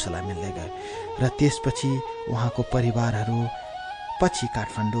हौसला मिल्दै गयो र त्यसपछि उहाँको परिवारहरू पछि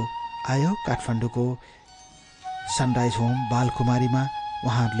काठमाडौँ आयो। काठमाडौँको सनराइज होम बालकुमारीमा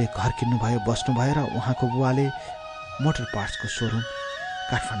उहाँहरूले घर किन्नुभयो, बस्नुभयो र उहाँको बुवाले मोटर पार्ट्सको सोरुम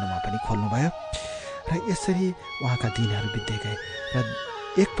काठमाडौँमा पनि खोल्नुभयो र यसरी उहाँका दिनहरू बित्दै गए र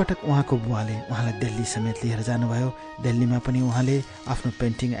एकपटक उहाँको बुवाले उहाँलाई दिल्ली समेत लिएर जानुभयो। दिल्लीमा पनि उहाँले आफ्नो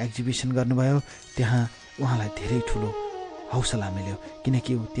पेन्टिङ एक्जिबिसन गर्नुभयो। त्यहाँ उहाँलाई धेरै ठुलो हौसला मिल्यो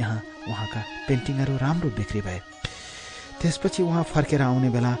किनकि त्यहाँ उहाँका पेन्टिङहरू राम्रो बिक्री भए। त्यसपछि उहाँ फर्केर आउने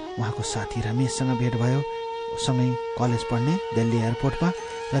बेला उहाँको साथी रमेशसँग भेट भयो, सँगै कलेज पढ्ने दिल्ली एयरपोर्टमा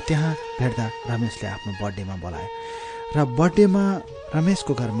र त्यहाँ भेट्दा रमेशले आफ्नो बर्थडेमा बोलायो र बर्थडेमा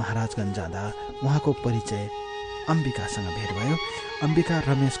रमेशको घर महाराजगञ्ज जाँदा उहाँको परिचय अम्बिकासँग भेट भयो। अम्बिका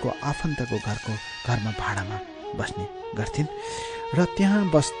रमेशको आफन्तको घरमा भाडामा बस्ने गर्थिन् र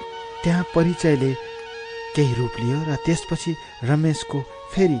त्यहाँ परिचयले केही रूप लियो र त्यसपछि रमेशको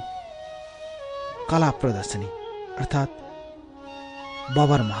फेरि कला प्रदर्शनी अर्थात्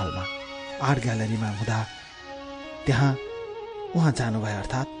बबर महलमा आर्ट ग्यालरीमा हुँदा त्यहाँ उहाँ जानुभयो,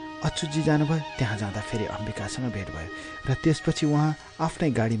 अर्थात् अच्युतजी जानुभयो। त्यहाँ जाँदा फेरि अम्बिकासँग भेट भयो र त्यसपछि उहाँ आफ्नै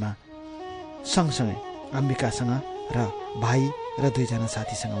गाडीमा सँगसँगै अम्बिकासँग र भाइ र 2 जना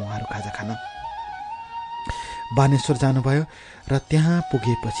साथीसँग उहाँहरू खाजा खान बानेश्वर जानुभयो र त्यहाँ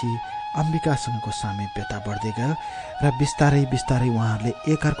पुगेपछि अम्बिकासँगको सामिप्यता बढ्दै गयो र बिस्तारै बिस्तारै उहाँहरूले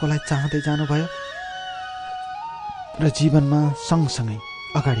एकअर्कोलाई चाहँदै जानुभयो र जीवनमा सँगसँगै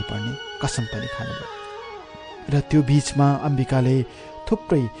अगाडि बढ्ने कसम पनि खानुभयो। र त्यो बीचमा अम्बिकाले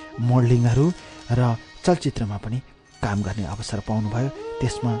थुप्रै मोडलिङहरू र चलचित्रमा पनि काम गर्ने अवसर पाउनुभयो।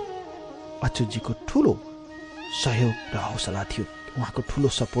 त्यसमा अच्युतजीको ठुलो सहयोग र हौसला थियो, उहाँको ठुलो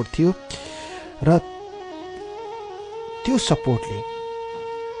सपोर्ट थियो र त्यो सपोर्टले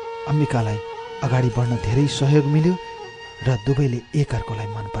अम्बिकालाई अगाडि बढ्न धेरै सहयोग मिल्यो र दुवैले एकअर्कोलाई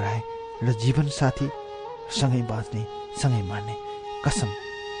मन पराए र जीवन साथी सँगै बाँच्ने सँगै मर्ने कसम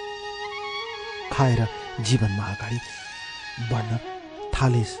खाएर जीवनमा अगाडि बढ्न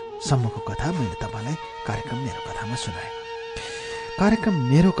थालेसम्मको कथा मैले तपाईँलाई कार्यक्रम मेरो कथामा सुनाएँ। कार्यक्रम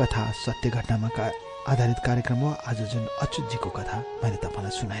मेरो कथा सत्य घटनामा आधारित कार्यक्रम हो। आज जुन अच्युतजीको कथा मैले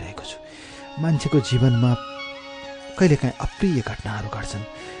तपाईँलाई सुनाइरहेको छु। मान्छेको जीवनमा कहिलेकाहीँ अप्रिय घटनाहरू घट्छन्,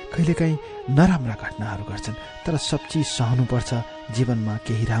 कहिलेकाहीँ नराम्रा घटनाहरू घट्छन्, तर सब चिज सहनुपर्छ। जीवनमा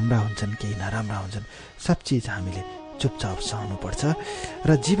केही राम्रा हुन्छन्, केही नराम्रा हुन्छन्, सब चिज हामीले चुपचाप सहनुपर्छ र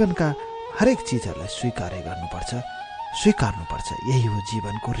जीवनका हरेक चिजहरूलाई स्वीकार गर्नुपर्छ, स्वीकार्नुपर्छ। यही हो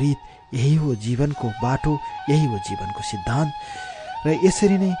जीवनको रीत, यही हो जीवनको बाटो, यही हो जीवनको सिद्धान्त। र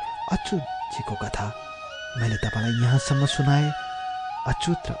यसरी नै अच्युतजीको कथा मैले तपाईँलाई यहाँसम्म सुनाएँ।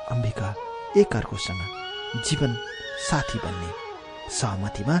 अच्युत र अम्बिका एकअर्कोसँग जीवन साथी बन्ने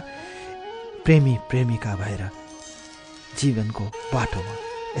सहमतिमा प्रेमी प्रेमिका भएर जीवनको बाटोमा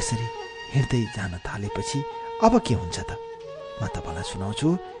यसरी हिँड्दै जान थालेपछि अब के हुन्छ त म तपाईँलाई सुनाउँछु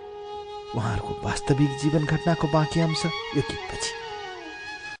उहाँहरूको वास्तविक जीवन घटनाको बाँकी अंश यो गीतपछि।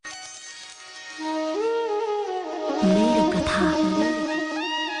 मेरो कथा।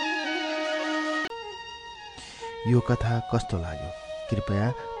 यो कथा कस्तो लाग्यो कृपया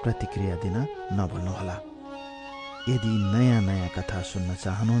प्रतिक्रिया दिन नभुल्नुहोला। यदि नयाँ नयाँ कथा सुन्न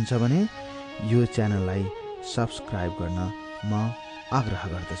चाहनुहुन्छ भने यो च्यानललाई सब्स्क्राइब गर्न म आग्रह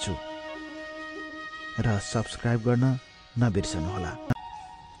गर्दछु र सब्स्क्राइब गर्न नबिर्सनुहोला।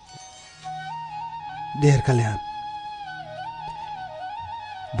 देयर कल्याण।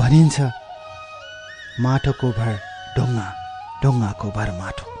 भनिन्छ माटोको भर ढुङ्गा, ढुङ्गाको भर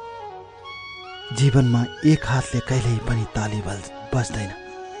माटो। जीवनमा एक हातले कहिल्यै पनि ताली बज्दैन,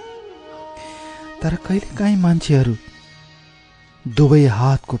 तर कहिलेकाहीँ मान्छेहरू दुवै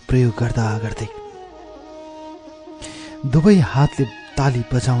हातको प्रयोग गर्दा गर्दै दुवै हातले ताली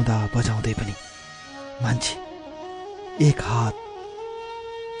बजाउँदा बजाउँदै पनि मान्छे एक हात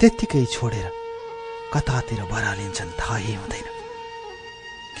त्यत्तिकै छोडेर कतातिर बरालिन्छन् थाहै हुँदैन।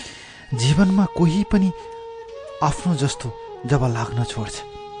 जीवनमा कोही पनि आफ्नो जस्तो जब लाग्न छोड्छ,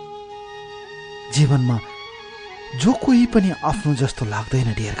 जीवनमा जो कोही पनि आफ्नो जस्तो लाग्दैन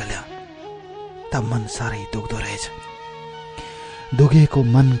डियर कल्याण, तब मन साह्रै दुख्दो रहेछ। दुखेको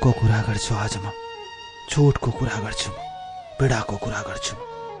मनको कुरा गर्छु आज म, चोटको कुरा गर्छु म, पीडाको कुरा गर्छु म।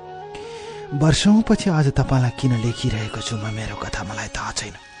 वर्षौंपछि आज तपाईँलाई किन लेखिरहेको छु म मेरो कथा मलाई थाहा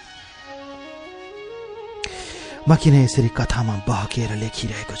छैन। म किन यसरी कथामा बहकिएर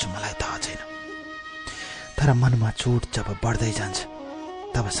लेखिरहेको छु मलाई थाहा छैन, तर मनमा चोट जब बढ्दै जान्छ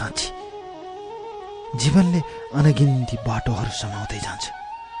तब साँच्ची जीवनले अनगिन्ती बाटोहरू समाउँदै जान्छ।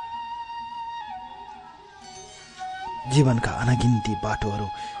 जीवनका अनगिन्ती बाटोहरू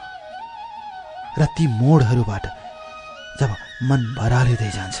र ती मोडहरूबाट जब मन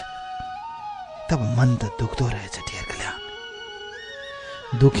भरालिँदै जान्छ तब मन त दुख्दो रहेछ डियर कल्याण।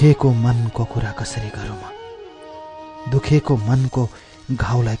 दुखेको मनको कुरा कसरी गरौँ म, दुखेको मनको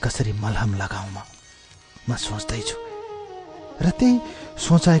घाउलाई कसरी मलहम लगाउँ म सोच्दैछु र त्यही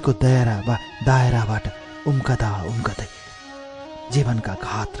सोचाइको दायराबाट उम्कदै जीवनका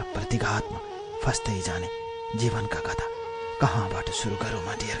घात र प्रतिघातमा फस्दै जाने जीवनका कथा कहाँबाट सुरु गरौँ म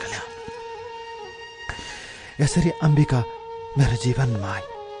डियर कल्याण। यसरी अम्बिका मेरो जीवनमा आए।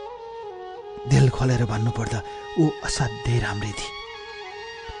 दिल खोलेर भन्नुपर्दा ऊ असाध्यै राम्री थिए,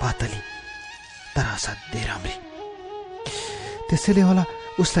 पातली तर असाध्यै राम्री। त्यसैले होला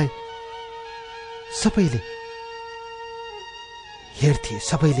उसलाई सबैले हेर्थे,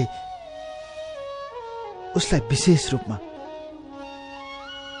 सबैले उसलाई विशेष रूपमा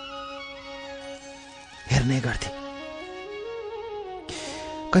हेर्ने गर्थे।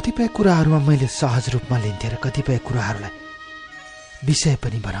 कतिपय कुराहरूमा मैले सहज रूपमा लिन्थे र कतिपय कुराहरूलाई विषय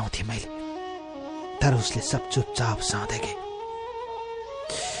पनि बनाउँथे मैले, तर उसले सब चुपचाप सहँदै गए।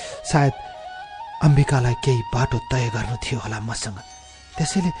 सायद अम्बिकालाई केही बाटो तय गर्नु थियो होला मसँग,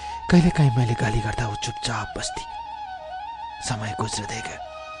 त्यसैले कहिलेकाहीँ मैले गाली गर्दा ऊ चुपचाप बस्थे। समय गुज्रदै गयो।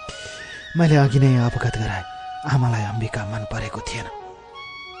 मैले अघि नै अवगत गराएँ, आमालाई अम्बिका मन परेको थिएन,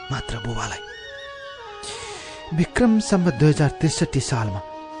 मात्र बुबालाई। विक्रम सम्वत 2063 सालमा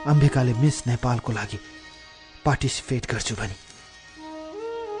अम्बिकाले मिस नेपालको लागि पार्टिसिपेट गर्छु भनी।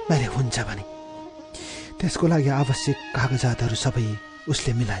 मैले हुन्छ भने त्यसको लागि आवश्यक कागजातहरू सबै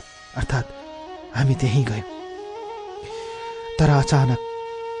उसले मिलाए, अर्थात् हामी त्यहीँ गयौँ। तर अचानक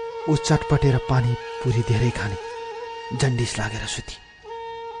ऊ चटपटेर पानी पुरी धेरै खाने, जन्डिस लागेर सुती,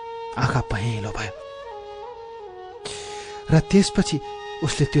 आँखा पहेँलो भयो। र त्यसपछि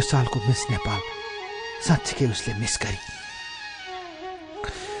उसले त्यो सालको मिस नेपाल साँच्चीकै उसले मिस गरी।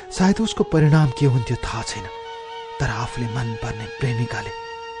 सायद उसको परिणाम के हुन्थ्यो थाहा छैन, तर आफूले मनपर्ने प्रेमिकाले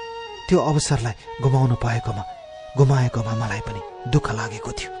त्यो अवसरलाई गुमाएकोमा मलाई पनि दुःख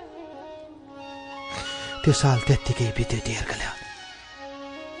लागेको थियो। त्यो साल त्यत्तिकै बित्यो डियर कल्याण।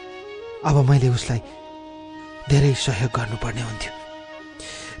 अब मैले उसलाई धेरै सहयोग गर्नुपर्ने हुन्थ्यो,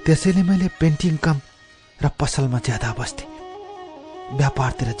 त्यसैले मैले पेन्टिङ काम र पसलमा ज्यादा बस्थेँ,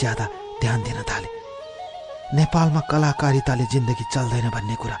 व्यापारतिर ज्यादा ध्यान दिन थालेँ। नेपालमा कलाकारिताले जिन्दगी चल्दैन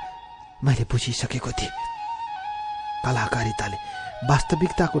भन्ने कुरा मैले बुझिसकेको थिएँ। कलाकारिताले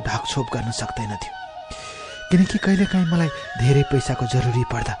वास्तविकताको ढाकछोप गर्न सक्दैन थियो, किनकि कहिलेकाहीँ मलाई धेरै पैसाको जरुरी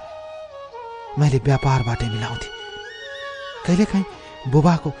पर्दा मैले व्यापारबाटै मिलाउँथेँ। कहिलेकाहीँ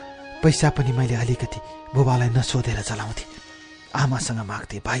बुबाको पैसा पनि मैले अलिकति बुबालाई नसोधेर चलाउँथेँ। आमासँग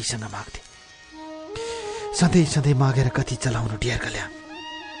माग्थेँ, भाइसँग माग्थेँ, सधैँ मागेर कति चलाउनु डियर कल्याण।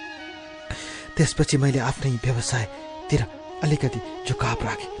 त्यसपछि मैले आफ्नै व्यवसायतिर अलिकति झुकाव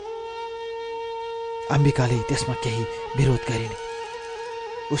राखेँ। अम्बिकाले त्यसमा केही विरोध गरिने।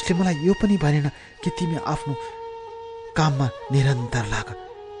 उसले मलाई यो पनि भनेन कि तिमी आफ्नो काममा निरन्तर लाग,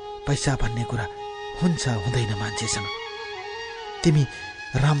 पैसा भन्ने कुरा हुन्छ हुँदैन मान्छेसँग, तिमी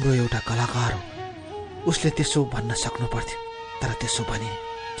राम्रो एउटा कलाकार हो। उसले त्यसो भन्न सक्नु पर्थ्यो, तर त्यसो भनिन।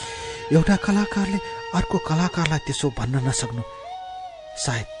 एउटा कलाकारले अर्को कलाकारलाई त्यसो भन्न नसक्नु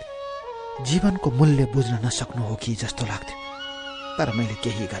सायद जीवनको मूल्य बुझ्न नसक्नु हो कि जस्तो लाग्थ्यो। तर मैले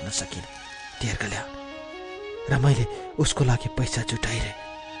केही गर्न सकिनँ डियर कल्याण, र मैले उसको लागि पैसा जुटाइरहेँ।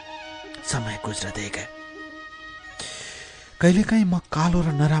 समय गुज्रदै गयो। कहिलेकाहीँ म कालो र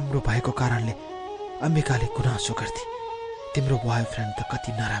नराम्रो भएको कारणले अम्बिकाले गुनासो गर्थे, तिम्रो बोयफ्रेन्ड त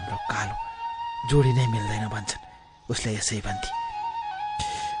कति नराम्रो, कालो, जोडी नै मिल्दैन भन्छन्। उसले यसै भन्थे।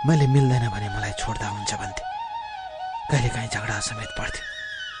 मैले मिल्दैन भने मलाई छोड्दा हुन्छ भन्थे। कहिलेकाहीँ झगडा समेत पर्थ्यो।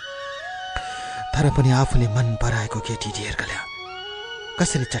 तर पनि आफूले मन पराएको केटी डियर कल्याण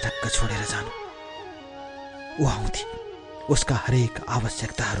कसरी चटक्क छोडेर जानु। ऊ आउँथे, उसका हरेक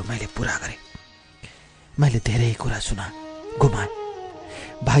आवश्यकताहरू मैले पुरा गरेँ। मैले धेरै कुरा गुमाएँ,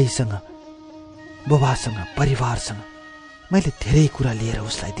 भाइसँग, बुबासँग, परिवारसँग मैले धेरै कुरा लिएर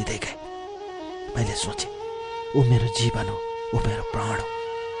उसलाई दिँदै गएँ। मैले सोचेँ ऊ मेरो जीवन हो, ऊ मेरो प्राण हो,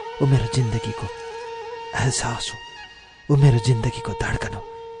 ऊ मेरो जिन्दगीको एहसास हो, ऊ मेरो जिन्दगीको धड्कन हो।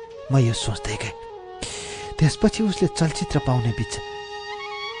 म यो सोच्दै गएँ। त्यसपछि उसले चलचित्र पाउने बिच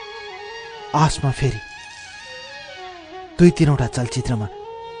आसमा फेरि 2-3वटा चलचित्रमा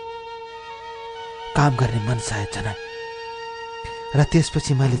काम गर्ने मन सायद जनाए। र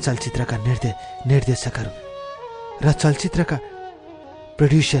त्यसपछि मैले चलचित्रका निर्देशकहरू र चलचित्रका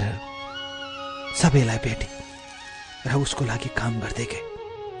प्रोड्युसरहरू सबैलाई भेटेँ र उसको लागि काम गर्दै गएँ।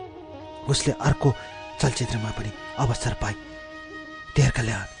 उसले अर्को चलचित्रमा पनि अवसर पाए। डियर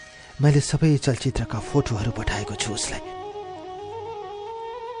कल्याण, मैले सबै चलचित्रका फोटोहरू पठाएको छु उसलाई।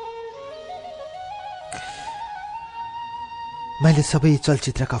 मैले सबै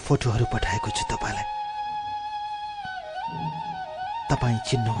चलचित्रका फोटोहरू पठाएको छु तपाईँलाई। तपाईँ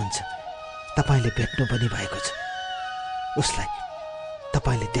चिन्नुहुन्छ, तपाईँले भेट्नु पनि भएको छ उसलाई,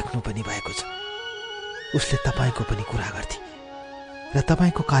 तपाईँले देख्नु पनि भएको छ। उसले तपाईँको पनि कुरा गर्थे र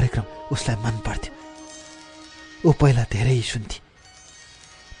तपाईँको कार्यक्रम उसलाई मन पर्थ्यो। ऊ पहिला धेरै सुन्थे,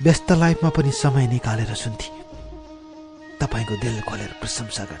 व्यस्त लाइफमा पनि समय निकालेर सुन्थे। तपाईँको दिल खोलेर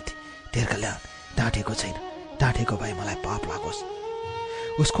प्रशंसा गर्थे। डियर कल्याण, डाँटेको छैन, डाँटेको भए मलाई पाप लागोस्।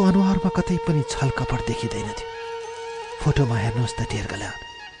 उसको अनुहारमा कतै पनि छल कपट देखिँदैन थियो। फोटोमा हेर्नुहोस् त डियर कल्याण,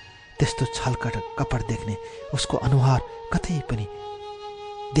 त्यस्तो छल कपट देख्ने उसको अनुहार कतै पनि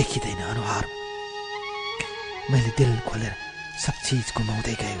देखिँदैन। अनुहारमा मैले दिल खोलेर सब चिज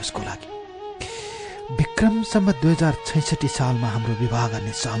गुमाउँदै गएँ उसको लागि। विक्रम सम्वत 2066 सालमा हाम्रो विवाह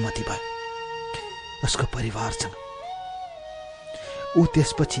गर्ने सहमति भयो उसको परिवारसँग। ऊ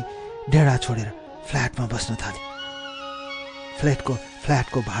त्यसपछि डेरा छोडेर फ्ल्याटमा बस्न थाले।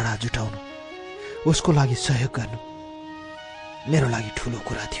 फ्ल्याटको भाडा जुटाउनु, उसको लागि सहयोग गर्नु मेरो लागि ठुलो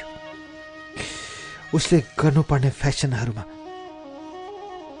कुरा थियो। उसले गर्नुपर्ने फेसनहरूमा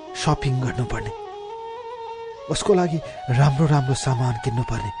सपिङ गर्नुपर्ने, उसको लागि राम्रो सामान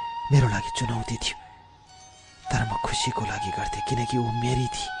किन्नुपर्ने मेरो लागि चुनौती थियो, तर म खुसीको लागि गर्थेँ किनकि ऊ मेरी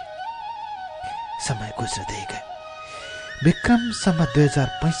थिए। समय गुज्रदै गयो। विक्रम सम्म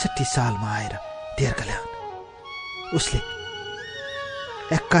 2065 सालमा आएर देयर कल्याण उसले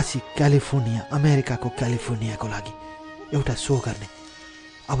 81 क्यालिफोर्निया, अमेरिकाको क्यालिफोर्नियाको लागि एउटा सो गर्ने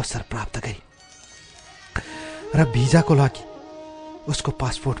अवसर प्राप्त गरी र भिजाको लागि उसको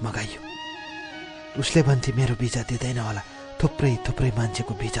पासपोर्ट मगाइयो। उसले भन्थे मेरो भिजा दिँदैन होला, थुप्रै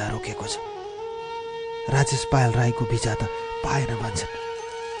मान्छेको भिजा रोकेको छ। राजेश पायल राईको भिजा त पाएन भन्छन्,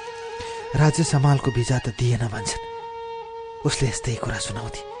 राजेश हमालको भिजा त दिएन भन्छन्। उसले यस्तै कुरा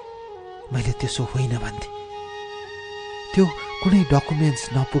सुनाउँथे। मैले त्यसो होइन भन्थे। त्यो कुनै डकुमेन्ट्स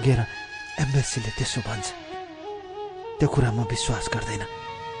नपुगेर एम्बेसीले त्यसो भन्छ, त्यो कुरा म विश्वास गर्दैन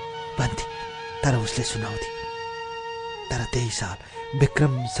भन्थे, तर उसले सुनाउँथे। तर त्यही साल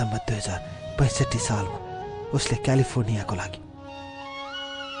विक्रम सम्वत 2065 सालमा उसले क्यालिफोर्नियाको लागि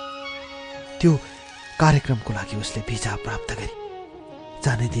त्यो कार्यक्रमको लागि उसले भिजा प्राप्त गरी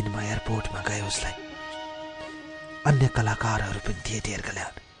जाने दिनमा एयरपोर्टमा गए। उसलाई अन्य कलाकारहरू पनि थिए, देयर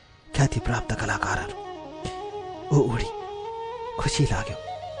कल्याण ख्याति प्राप्त कलाकारहरू। ऊ उडी, खुसी लाग्यो।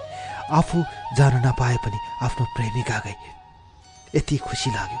 आफू जान नपाए पनि आफ्नो प्रेमिका गई, यति खुसी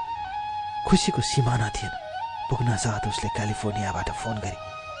लाग्यो। खुसीको सिमाना थिएन। पुग्न साथ उसले क्यालिफोर्नियाबाट फोन गरी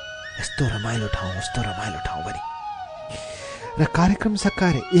यस्तो रमाइलो ठाउँ, उस्तो रमाइलो ठाउँ भनी, र कार्यक्रम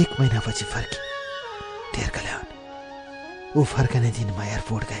सकाएर 1 महिनापछि फर्के देयर कल्याण। ऊ फर्कने दिनमा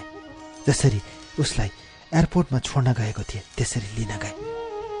एयरपोर्ट गए। जसरी उसलाई एयरपोर्टमा छोड्न गएको थिए त्यसरी लिन गए।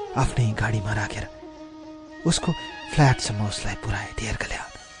 आफ्नै गाडीमा राखेर उसको फ्ल्याटसम्म उसलाई पुर्याए देयर कल्याण।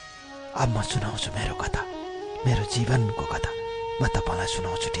 अब म सुनाउँछु मेरो कथा, मेरो जीवनको कथा म तपाईँलाई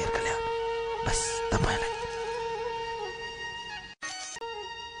सुनाउँछु देयर कल्याण। बस तपाईँलाई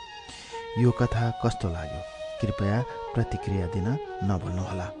यो कथा कस्तो लाग्यो कृपया प्रतिक्रिया दिन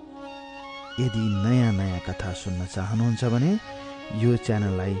नभुल्नुहोला। यदि नयाँ नयाँ कथा सुन्न चाहनुहुन्छ भने यो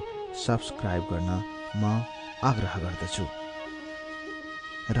च्यानललाई सब्सक्राइब गर्न म आग्रह गर्दछु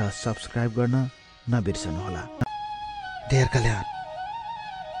र सब्सक्राइब गर्न नबिर्सनुहोला। देयर कल्याण।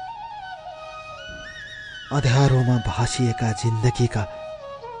 अँध्यारोमा भासिएका जिन्दगीका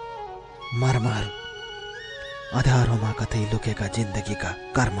मर्महरू, अँध्यारोमा कतै लुकेका जिन्दगीका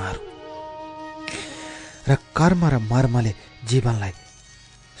कर्महरू, र कर्म र मर्मले जीवनलाई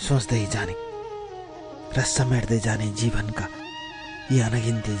सोच्दै जाने र समेट्दै जाने जीवनका यी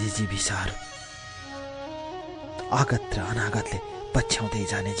अनगिन्ती जिजीविसाहरू, आगत र अनागतले पछ्याउँदै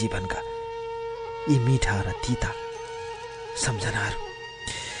जाने जीवनका यी मिठा र तिता सम्झनाहरू,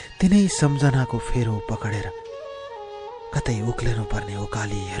 तिनै सम्झनाको फेरो पकडेर कतै उक्लिनु पर्ने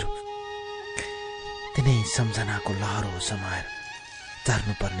उकालीहरू, तिनै सम्झनाको लहरो समाएर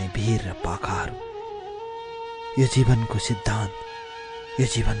झर्नुपर्ने भिर र पाखाहरू, यो जीवनको सिद्धान्त, यो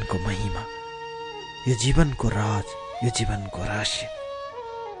जीवनको महिमा, यो जीवनको राज, यो जीवनको रहस्य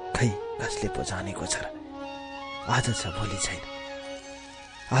खै कसले पो जानेको छ र। आज छ भोलि छैन,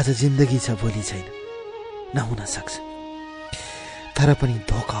 आज जिन्दगी छ भोलि छैन, नहुन सक्छ। तर पनि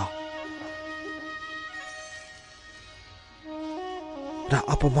धोका र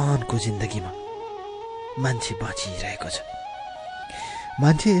अपमानको जिन्दगीमा मान्छे बाँचिरहेको छ।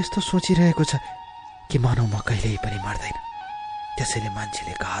 मान्छे यस्तो सोचिरहेको छ कि मानव म कहिल्यै पनि मर्दैन, त्यसैले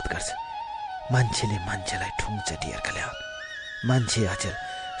मान्छेले घात गर्छ, मान्छेले मान्छेलाई ठुङ्छ देयर कल्याण। मान्छे अचेल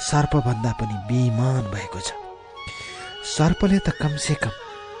सर्पभन्दा पनि बेइमान भएको छ। सर्पले त कमसे कम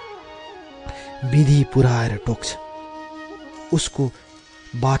विधि पुर्याएर टोक्छ। उसको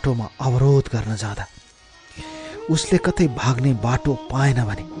बाटोमा अवरोध गर्न जाँदा उसले कतै भाग्ने बाटो पाएन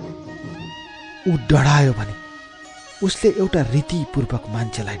भने, ऊ डढायो भने उसले एउटा रीतिपूर्वक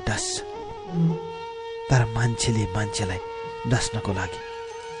मान्छेलाई डस्छ। तर मान्छेले मान्छेलाई डस्नको लागि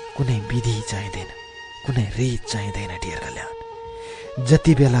कुनै विधि चाहिँदैन, कुनै रीत चाहिँदैन देयर कल्याण।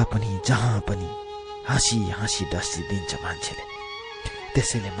 जति बेला पनि जहाँ पनि हाँसी हाँसी डसिदिन्छ मान्छेले।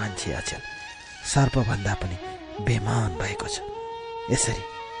 त्यसैले मान्छे अचेल सर्पभन्दा पनि बेमान भएको छ। यसरी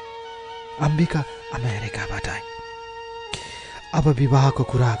अम्बिका अमेरिकाबाट आए। अब विवाहको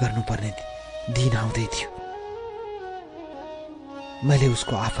कुरा गर्नुपर्ने दिन आउँदै थियो। मैले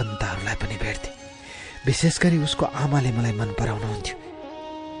उसको आफन्तहरूलाई पनि भेट्थेँ। विशेष गरी उसको आमाले मलाई मन पराउनुहुन्थ्यो।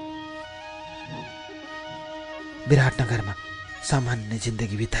 विराटनगरमा सामान्य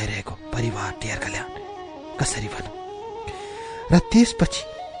जिन्दगी बिताइरहेको परिवार देयर कल्याण कसरी भनौँ। र त्यसपछि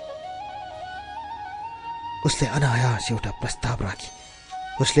उसले अनायास एउटा प्रस्ताव राखी।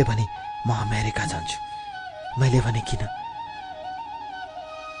 उसले भने म अमेरिका जान्छु। मैले भने किन?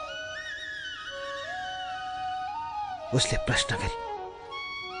 उसले प्रश्न गरी।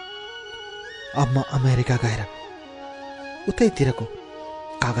 अब म अमेरिका गएर उतैतिरको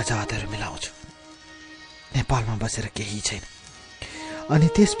कागजातहरू मिलाउँछु। नेपालमा बसेर केही छैन। अनि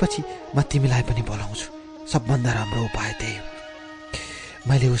त्यसपछि म तिमीलाई पनि बोलाउँछु। सबभन्दा राम्रो उपाय त्यही हो।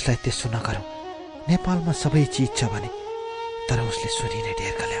 मैले उसलाई त्यसो नगरौँ। नेपालमा सबै चिज छ भने, तर उसले सुनिने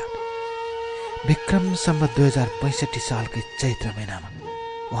ढेर कल्याण। विक्रम सम्वत 2065 सालकै चैत्र महिनामा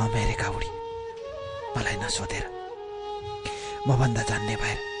ऊ अमेरिका उडी, मलाई नसोधेर, मभन्दा जान्ने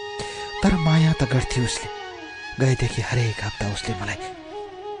भएर। तर माया त गर्थ्यो उसले। गएदेखि हरेक हप्ता उसले मलाई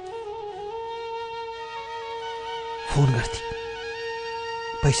फोन गर्थी,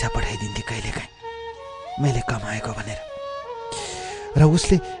 पैसा पठाइदिन्थे कहिलेकाहीँ मैले कमाएको भनेर। र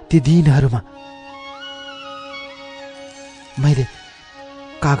उसले ती दिनहरूमा मैले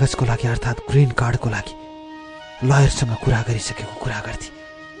कागजको लागि अर्थात् ग्रिन कार्डको लागि लयरसँग कुरा गरिसकेको कुरा गर्थे।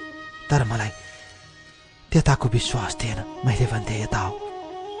 तर मलाई त्यताको विश्वास थिएन। मैले भन्थे यता हो।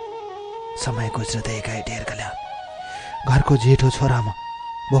 समय गुज्रदै गए ढेर कल्याण। घरको जेठो छोरामा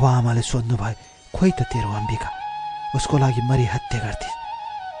बुबा आमाले सोध्नु भयो, खोइ त तेरो अम्बिका, उसको लागि मरि हत्या गर्थे।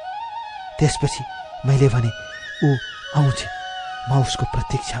 त्यसपछि मैले भने ऊ आउँछ। म उसको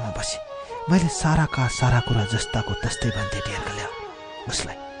प्रतीक्षामा बसेँ। मैले साराका सारा कुरा जस्ताको तस्तै भन्थे ढेर कल्याण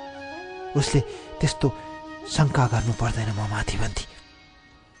उसलाई। उसले त्यस्तो शङ्का गर्नु पर्दैन म माथि भन्थे।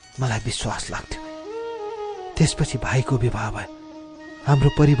 मलाई विश्वास लाग्थ्यो। त्यसपछि भाइको विवाह भयो। हाम्रो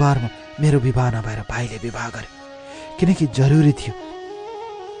परिवारमा मेरो विवाह नभएर भाइले विवाह गर्यो, किनकि जरुरी थियो।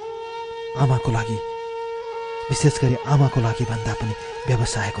 आमाको लागि, विशेष गरी आमाको लागि भन्दा पनि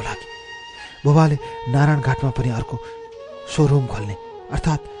व्यवसायको लागि। बुबाले नारायणघाटमा पनि अर्को सोरुम खोल्ने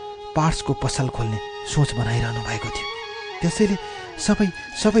अर्थात् पार्ट्सको पसल खोल्ने सोच बनाइरहनु भएको थियो। त्यसैले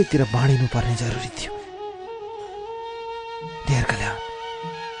सबैतिर बाँडिनु पर्ने जरुरी थियो। ढेर कल्याण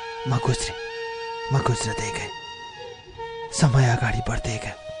म गुज्रदै गएँ। समय अगाडि बढ्दै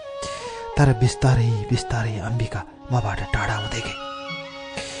गयो। तर बिस्तारै बिस्तारै अम्बिका मबाट टाढा हुँदै गए।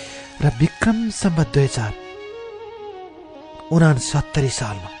 र विक्रम सम्वत 2069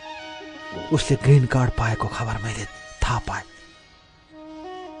 सालमा उसले ग्रिन कार्ड पाएको खबर मैले थाहा पाएँ।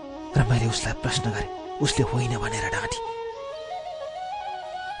 र मैले उसलाई प्रश्न गरेँ। उसले होइन भनेर डाँटी।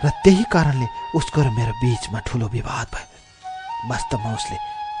 र त्यही कारणले उसको र मेरो बीचमा ठुलो विवाद भयो। वास्तवमा उसले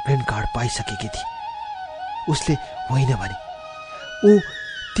ग्रिन कार्ड पाइसकेकी थिए। उसले होइन भने ऊ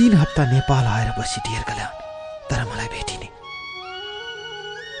 3 हप्ता नेपाल आएर बसी ढेर कल्याण, तर मलाई भेटिने।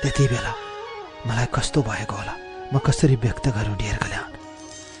 त्यति बेला मलाई कस्तो भएको होला, म कसरी व्यक्त गरौँ ढेर कल्याण।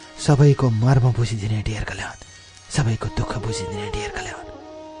 सबैको मर्म बुझिदिने ढेर कल्याण, सबैको दुःख बुझिदिने ढेर कल्याण।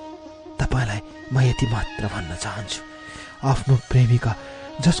 तपाईँलाई म यति मात्र भन्न चाहन्छु, आफ्नो प्रेमिका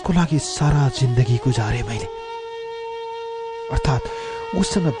जसको लागि सारा जिन्दगी गुजारे मैले, अर्थात्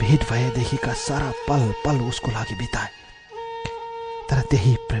उसँग भेट भएदेखिका सारा पल पल उसको लागि बिताए। तर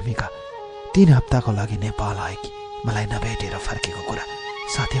त्यही प्रेमिका 3 हप्ताको लागि नेपाल आएकी मलाई नभेटेर फर्केको कुरा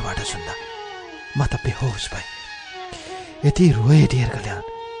साथीबाट सुन्दा म त बेहोस भएँ। यति रोए ढेर कल्याण।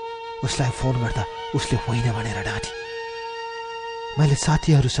 उसलाई फोन गर्दा उसले होइन भनेर डाँटी। मैले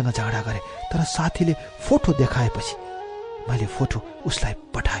साथीहरूसँग झगडा गरेँ, तर साथीले फोटो देखाएपछि मैले फोटो उसलाई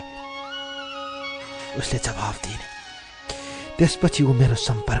पठाएँ। उसले जवाफ दिएन। त्यसपछि ऊ मेरो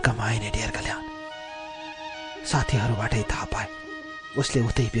सम्पर्कमा आएन ढेर कल्याण। साथीहरूबाटै थाहा पाए उसले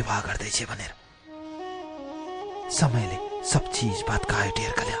उतै विवाह गर्दैछ भनेर। समयले सब चिज भत्कायो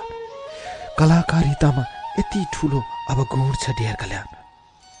ढेर कल्याण। कलाकारितामा यति ठुलो अवगुण छ ढेर कल्याण।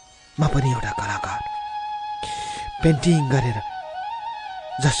 म पनि एउटा कलाकार। पेन्टिङ गरेर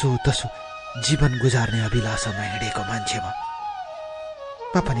जसो तसो जीवन गुजार्ने अभिलाषामा हिँडेको मान्छे म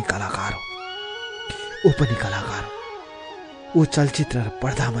पनि कलाकार हो। ऊ पनि कलाकार हो। ऊ चलचित्र र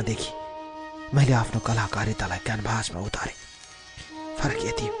पर्दामा देखि मैले आफ्नो कलाकारितालाई क्यानभासमा उतारे। फरक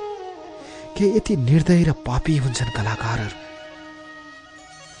यति हो कि यति निर्दयी र पापी हुन्छन् कलाकारहरू।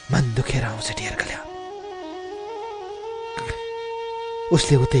 मन दुखेर आउँछ ढेर कल्याण।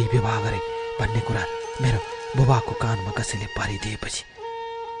 उसले उतै विवाह गरे भन्ने कुरा मेरो बुबाको कानमा कसैले पारिदिएपछि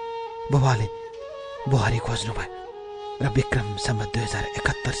बुबाले बुहारी खोज्नुभयो र विक्रम सम्वत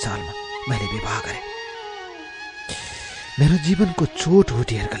 2071 सालमा मैले विवाह गरेँ। मेरो जीवनको चोट हो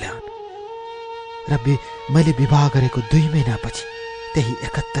ढेर कल्याण। र मैले विवाह गरेको 2 महिनापछि त्यही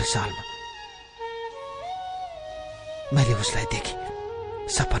 71 सालमा मैले उसलाई देखेँ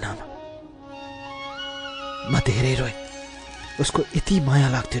सपनामा। म धेरै रोएँ। उसको यति माया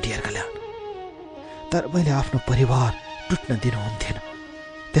लाग्थ्यो ढेर कल्याण। तर मैले आफ्नो परिवार टुट्न दिनुहुन्थेन।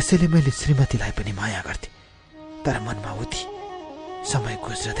 त्यसैले मैले श्रीमतीलाई पनि माया गर्थेँ। तर मनमा उठी समय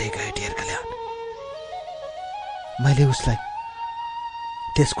गुज्रदै गयो ढेर कल्याण। मैले उसलाई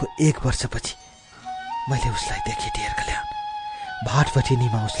त्यसको 1 वर्षपछि मैले उसलाई देखेँ ढेर कल्याण।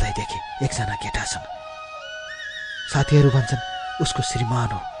 भाटभटिनीमा उसलाई देखेँ एकजना केटासँग। साथीहरू भन्छन् उसको श्रीमान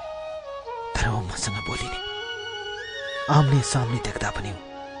हो, तर ऊ मसँग बोलिने, आम्ने सामने देख्दा पनि ऊ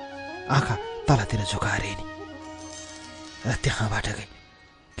आँखा तलतिर झुकाएर हिँड्ने र त्यहाँबाट गए।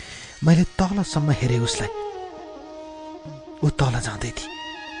 मैले तलसम्म हेरेँ उसलाई, ऊ तल जाँदै थिए।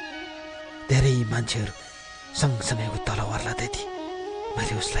 धेरै मान्छेहरू सँगसँगै ऊ तल ओर्लदै थिए।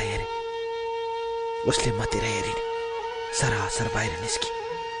 मैले उसलाई हेरेँ, उसले मतिर हेरिने, सरासर बाहिर निस्की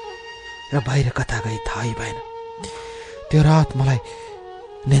र बाहिर कता गई थाहै भएन। त्यो रात मलाई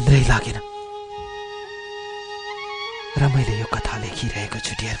निन्द्रै लागेन र मैले यो कथा लेखिरहेको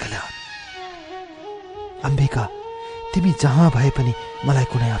छु। डियर कल्याण, अम्बिका, तिमी जहाँ भए पनि मलाई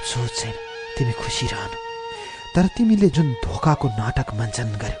कुनै अफसोस छैन। तिमी खुसी रहनु। तर तिमीले जुन धोकाको नाटक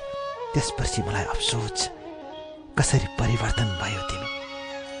मञ्चन गर्यो त्यसपछि मलाई अफसोस छ। कसरी परिवर्तन भयो तिमी,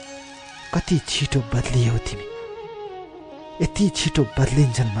 कति छिटो बदलियौ तिमी। यति छिटो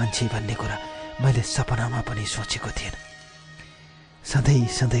बदलिन्छन् मान्छे भन्ने कुरा मैले सपनामा पनि सोचेको थिएन। सधैँ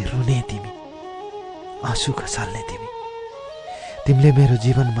सधैँ रुने तिमी, आँसु खसाल्ने तिमी। तिमीले मेरो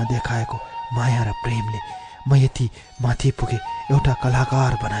जीवनमा देखाएको माया र प्रेमले म यति माथि पुगे, एउटा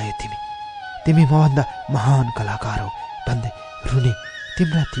कलाकार बनायो तिमी। तिमी मभन्दा महान कलाकार हो भन्दै रुने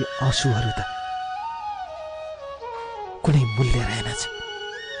तिम्रा ती आँसुहरू त कुनै मूल्य रहेनछ।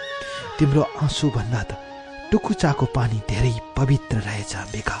 तिम्रो आँसु भन्दा त टुकुचाको पानी धेरै पवित्र रहेछ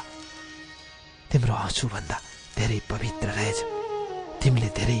अम्बिका। तिम्रो आँसु भन्दा धेरै पवित्र रहेछ। तिमीले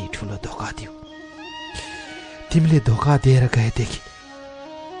धेरै ठुलो धोका दियो। तिमीले धोका दिएर गएदेखि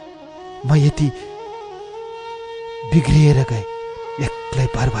म यति बिग्रिएर गए, एक्लै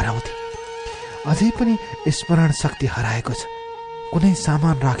भरभराउँथे। अझै पनि स्मरण शक्ति हराएको छ। कुनै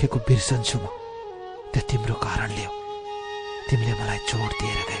सामान राखेको बिर्सन्छु म। त्यो तिम्रो कारणले हो। तिमीले मलाई चोट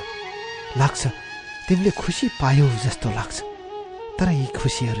दिएर गयो। लाग्छ तिमीले खुसी पायौ जस्तो लाग्छ, तर यी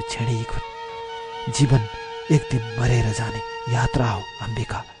खुसीहरू क्षणिक हुन्। जीवन एक दिन मरेर जाने यात्रा हो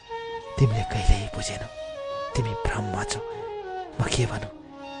अम्बिका। तिमीले कहिल्यै बुझेनौ। तिमी भ्रममा छौ। म के भनौँ,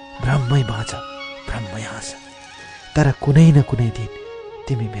 भ्रममै बाँच, भ्रममै हाँस। तर कुनै न कुनै दिन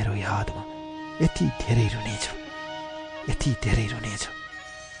तिमी मेरो यादमा यति धेरै रुनेछौ, यति धेरै रुनेछौ।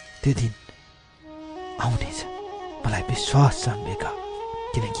 त्यो दिन आउनेछ, मलाई विश्वास छ अम्बिका।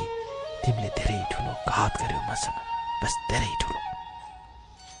 किनकि तिमीले धेरै ठुलो घात गर्यौ मसँग, बस धेरै ठुलो।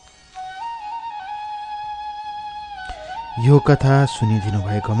 यो कथा सुनिदिनु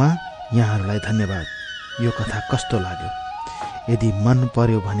भएकोमा यहाँहरूलाई धन्यवाद। यो कथा कस्तो लाग्यो? यदि मन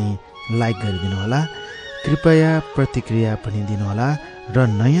पर्यो भने लाइक गरिदिनु होला, कृपया प्रतिक्रिया पनि दिनुहोला र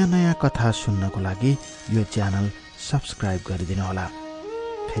नयाँ नयाँ कथा सुन्नको लागि यो च्यानल सब्सक्राइब गरिदिनु होला।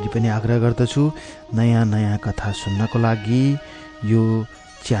 फेरि पनि आग्रह गर्दछु, नयाँ नयाँ कथा सुन्नको लागि यो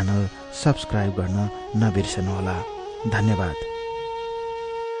च्यानल सब्सक्राइब गर्न नबिर्सनुहोला। धन्यवाद।